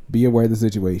body. Be aware of the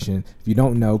situation. If you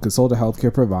don't know, consult a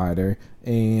healthcare provider.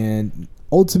 And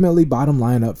ultimately, bottom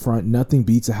line up front, nothing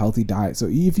beats a healthy diet. So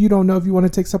if you don't know if you want to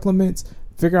take supplements,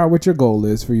 figure out what your goal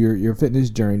is for your fitness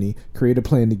journey. Create a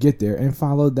plan to get there and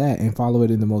follow that, and follow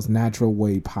it in the most natural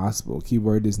way possible.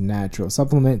 Keyword is natural.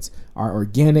 Supplements are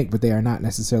organic, but they are not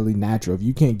necessarily natural. If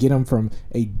you can't get them from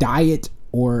a diet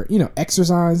or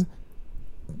exercise,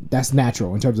 that's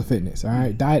natural in terms of fitness. All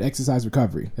right, diet, exercise,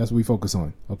 recovery. That's what we focus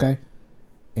on. Okay.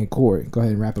 And Corey, go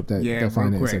ahead and wrap up that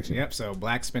finance section. Yep. So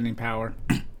black spending power,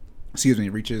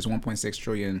 reaches 1.6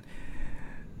 trillion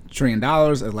trillion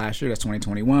as last year. That's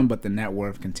 2021, but the net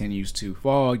worth continues to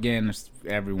fall again.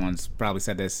 Everyone's probably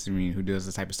said this. I mean, who does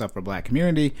this type of stuff for Black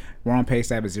community? We're on pace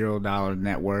to have a $0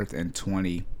 net worth in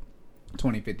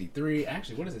 2053.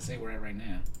 Actually, what does it say we're at right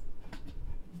now?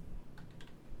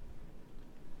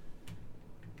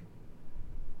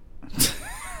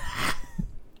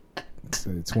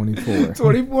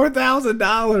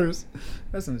 $24,000.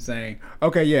 That's insane.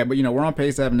 Okay, yeah, but we're on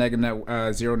pace to have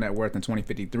zero net worth in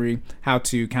 2053. How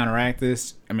to counteract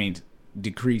this? I mean,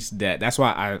 decrease debt. That's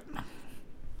why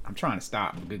I'm trying to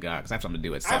stop. Good God, because I have something to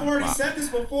do at 7 I've already o'clock. said this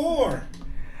before.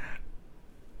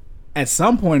 At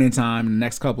some point in time, in the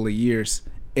next couple of years,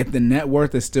 if the net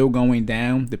worth is still going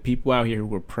down, the people out here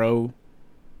who are pro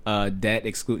debt,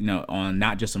 on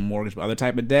not just a mortgage but other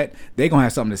type of debt, they're gonna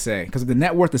have something to say. Because if the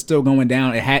net worth is still going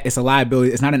down, it's a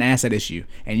liability. It's not an asset issue,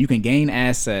 and you can gain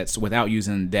assets without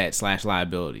using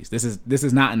debt/liabilities. This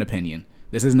is not an opinion.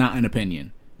 This is not an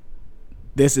opinion.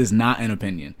 So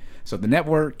if the net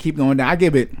worth keep going down, I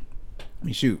give it.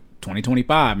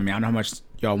 2025. I mean, I don't know how much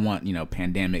y'all want,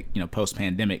 pandemic,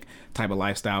 post-pandemic type of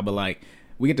lifestyle, but like,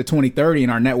 we get to 2030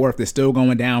 and our net worth is still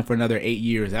going down for another 8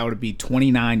 years. That would be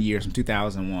 29 years from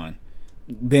 2001.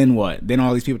 Then what? Then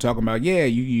all these people talking about, yeah,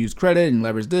 you use credit and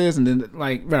leverage this, and then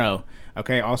like, bro.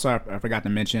 Okay. Also, I forgot to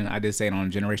mention, I did say it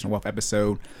on Generational Wealth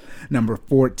episode number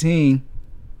 14.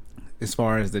 As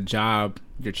far as the job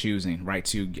you're choosing, right,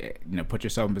 to put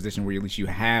yourself in a position where at least you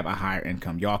have a higher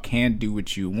income. Y'all can do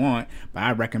what you want, but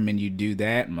I recommend you do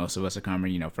that. Most of us are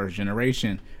coming, first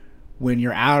generation. When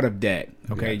you're out of debt,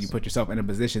 okay, you put yourself in a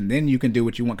position, then you can do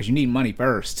what you want, because you need money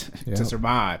first to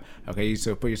survive. Okay,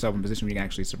 so put yourself in a position where you can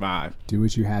actually survive. Do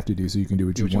what you have to do so you can do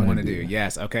what you want to do.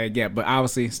 Yes, okay, yeah, but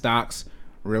obviously stocks,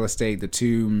 real estate, the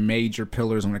two major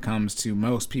pillars when it comes to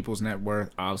most people's net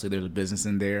worth. Obviously, there's a business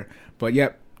in there, but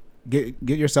yep, get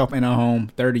yourself in a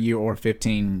home, 30-year or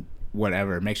 15,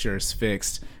 whatever. Make sure it's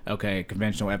fixed. Okay,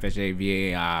 conventional FHA,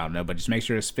 VA, I don't know, but just make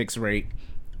sure it's fixed rate.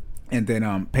 And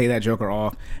then pay that joker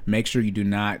off. Make sure you do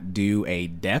not do a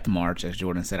death march, as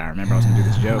Jordan said. I remember I was going to do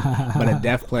this joke. But a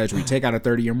death pledge where you take out a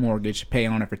 30-year mortgage, pay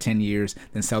on it for 10 years,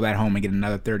 then sell that home and get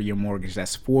another 30-year mortgage.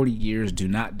 That's 40 years. Do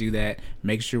not do that.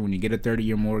 Make sure when you get a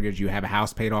 30-year mortgage, you have a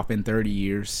house paid off in 30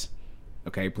 years.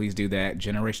 Okay, please do that.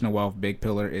 Generational wealth, big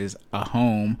pillar is a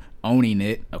home, owning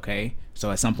it. Okay,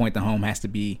 so at some point the home has to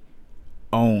be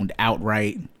owned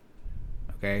outright.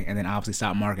 Okay, and then obviously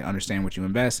stock market, understand what you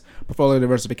invest. Portfolio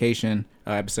diversification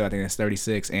episode, I think that's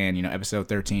 36, and episode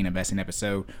 13, investing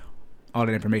episode. All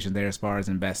that information there as far as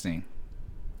investing.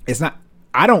 It's not.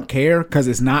 I don't care, because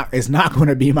it's not going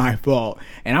to be my fault.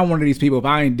 And I'm one of these people. If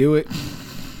I didn't do it,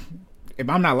 if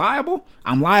I'm not liable,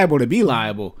 I'm liable to be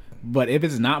liable. But if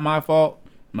it's not my fault,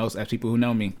 most as people who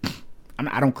know me,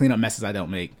 I don't clean up messes I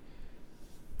don't make.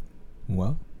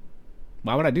 Well,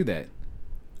 why would I do that?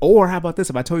 Or how about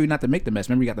this? If I told you not to make the mess,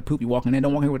 remember you got the poop, you walking in,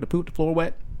 don't walk in with the poop, the floor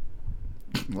wet.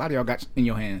 A lot of y'all got in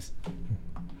your hands.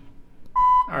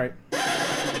 All right.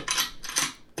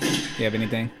 You have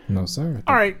anything? No, sir.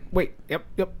 All right. Wait. Yep.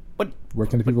 What? Where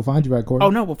can the people find you at, Corey?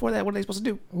 Oh no! Before that, what are they supposed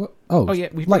to do? What? Oh yeah,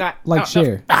 we forgot.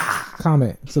 Share,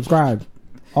 comment, subscribe.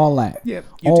 All that. Yep.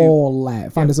 All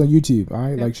that. Find us on YouTube. All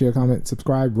right. Yep. Like, share, comment,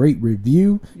 subscribe, rate,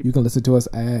 review. You can listen to us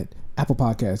at Apple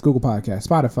Podcasts, Google Podcasts,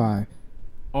 Spotify.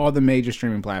 All the major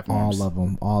streaming platforms.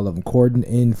 All of them. Cordon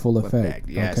in full effect.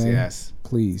 Yes, okay? yes.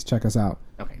 Please check us out.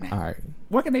 Okay. Now, all right.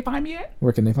 Where can they find me at?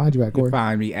 Where can they find you at, Corey? You can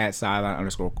find me at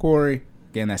Silent_Corey.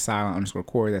 Again, that's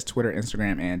Silent_Corey. That's Twitter,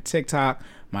 Instagram, and TikTok.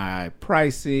 My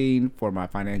pricing for my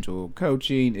financial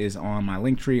coaching is on my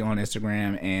Linktree on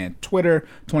Instagram and Twitter.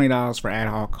 $20 for ad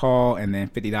hoc call, and then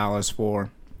 $50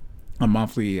 for a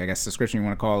monthly, I guess, subscription you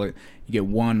want to call it. You get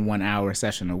 1 hour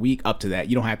session a week. Up to that,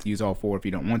 you don't have to use all 4 if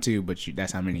you don't want to, but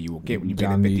that's how many you will get when you pay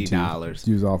the $50.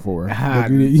 Use all 4.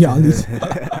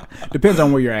 Depends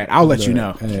on where you're at. I'll let you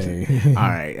know. Hey. All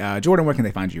right, Jordan, where can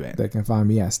they find you at? They can find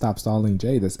me at Stop Stalling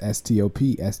J. That's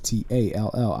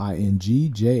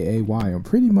STOPSTALLINGJAY on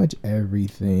pretty much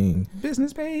everything.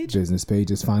 Business page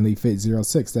is Finally Fit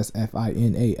 06. That's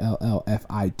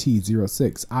FINALLFIT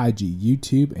 06. IG,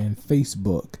 YouTube, and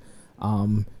Facebook.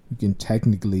 You can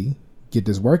technically get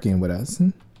this work in with us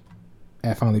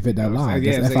at finallyfit.live.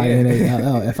 That's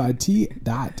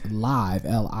FINALLFIT.live,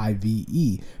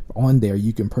 LIVE. On there,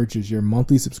 you can purchase your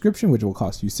monthly subscription, which will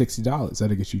cost you $60.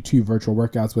 That'll get you 2 virtual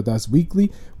workouts with us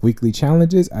weekly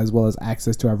challenges, as well as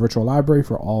access to our virtual library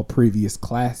for all previous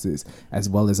classes, as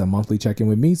well as a monthly check-in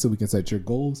with me so we can set your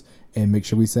goals and make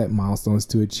sure we set milestones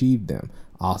to achieve them.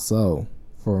 Also,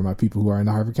 for my people who are in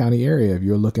the Harford County area, if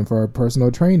you're looking for a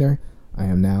personal trainer, I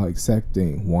am now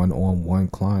accepting one-on-one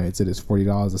clients. It is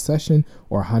 $40 a session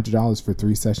or $100 for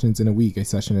 3 sessions in a week. A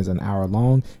session is an hour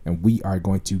long, and we are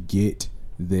going to get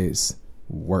this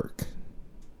work.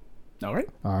 All right.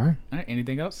 All right. All right.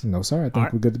 Anything else? No, sir. I think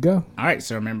right. we're good to go. All right.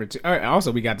 So remember to. All right.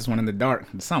 Also, we got this one in the dark.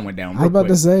 The sun went down. I was about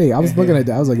to say. I was looking at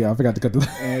that. I was like, yeah, I forgot to cut the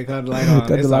Yeah, cut the light on.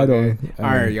 cut the light on. All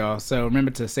right, y'all. So remember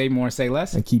to say more, say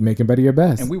less, and keep making better your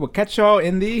best. and we will catch y'all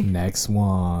in the next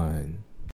one.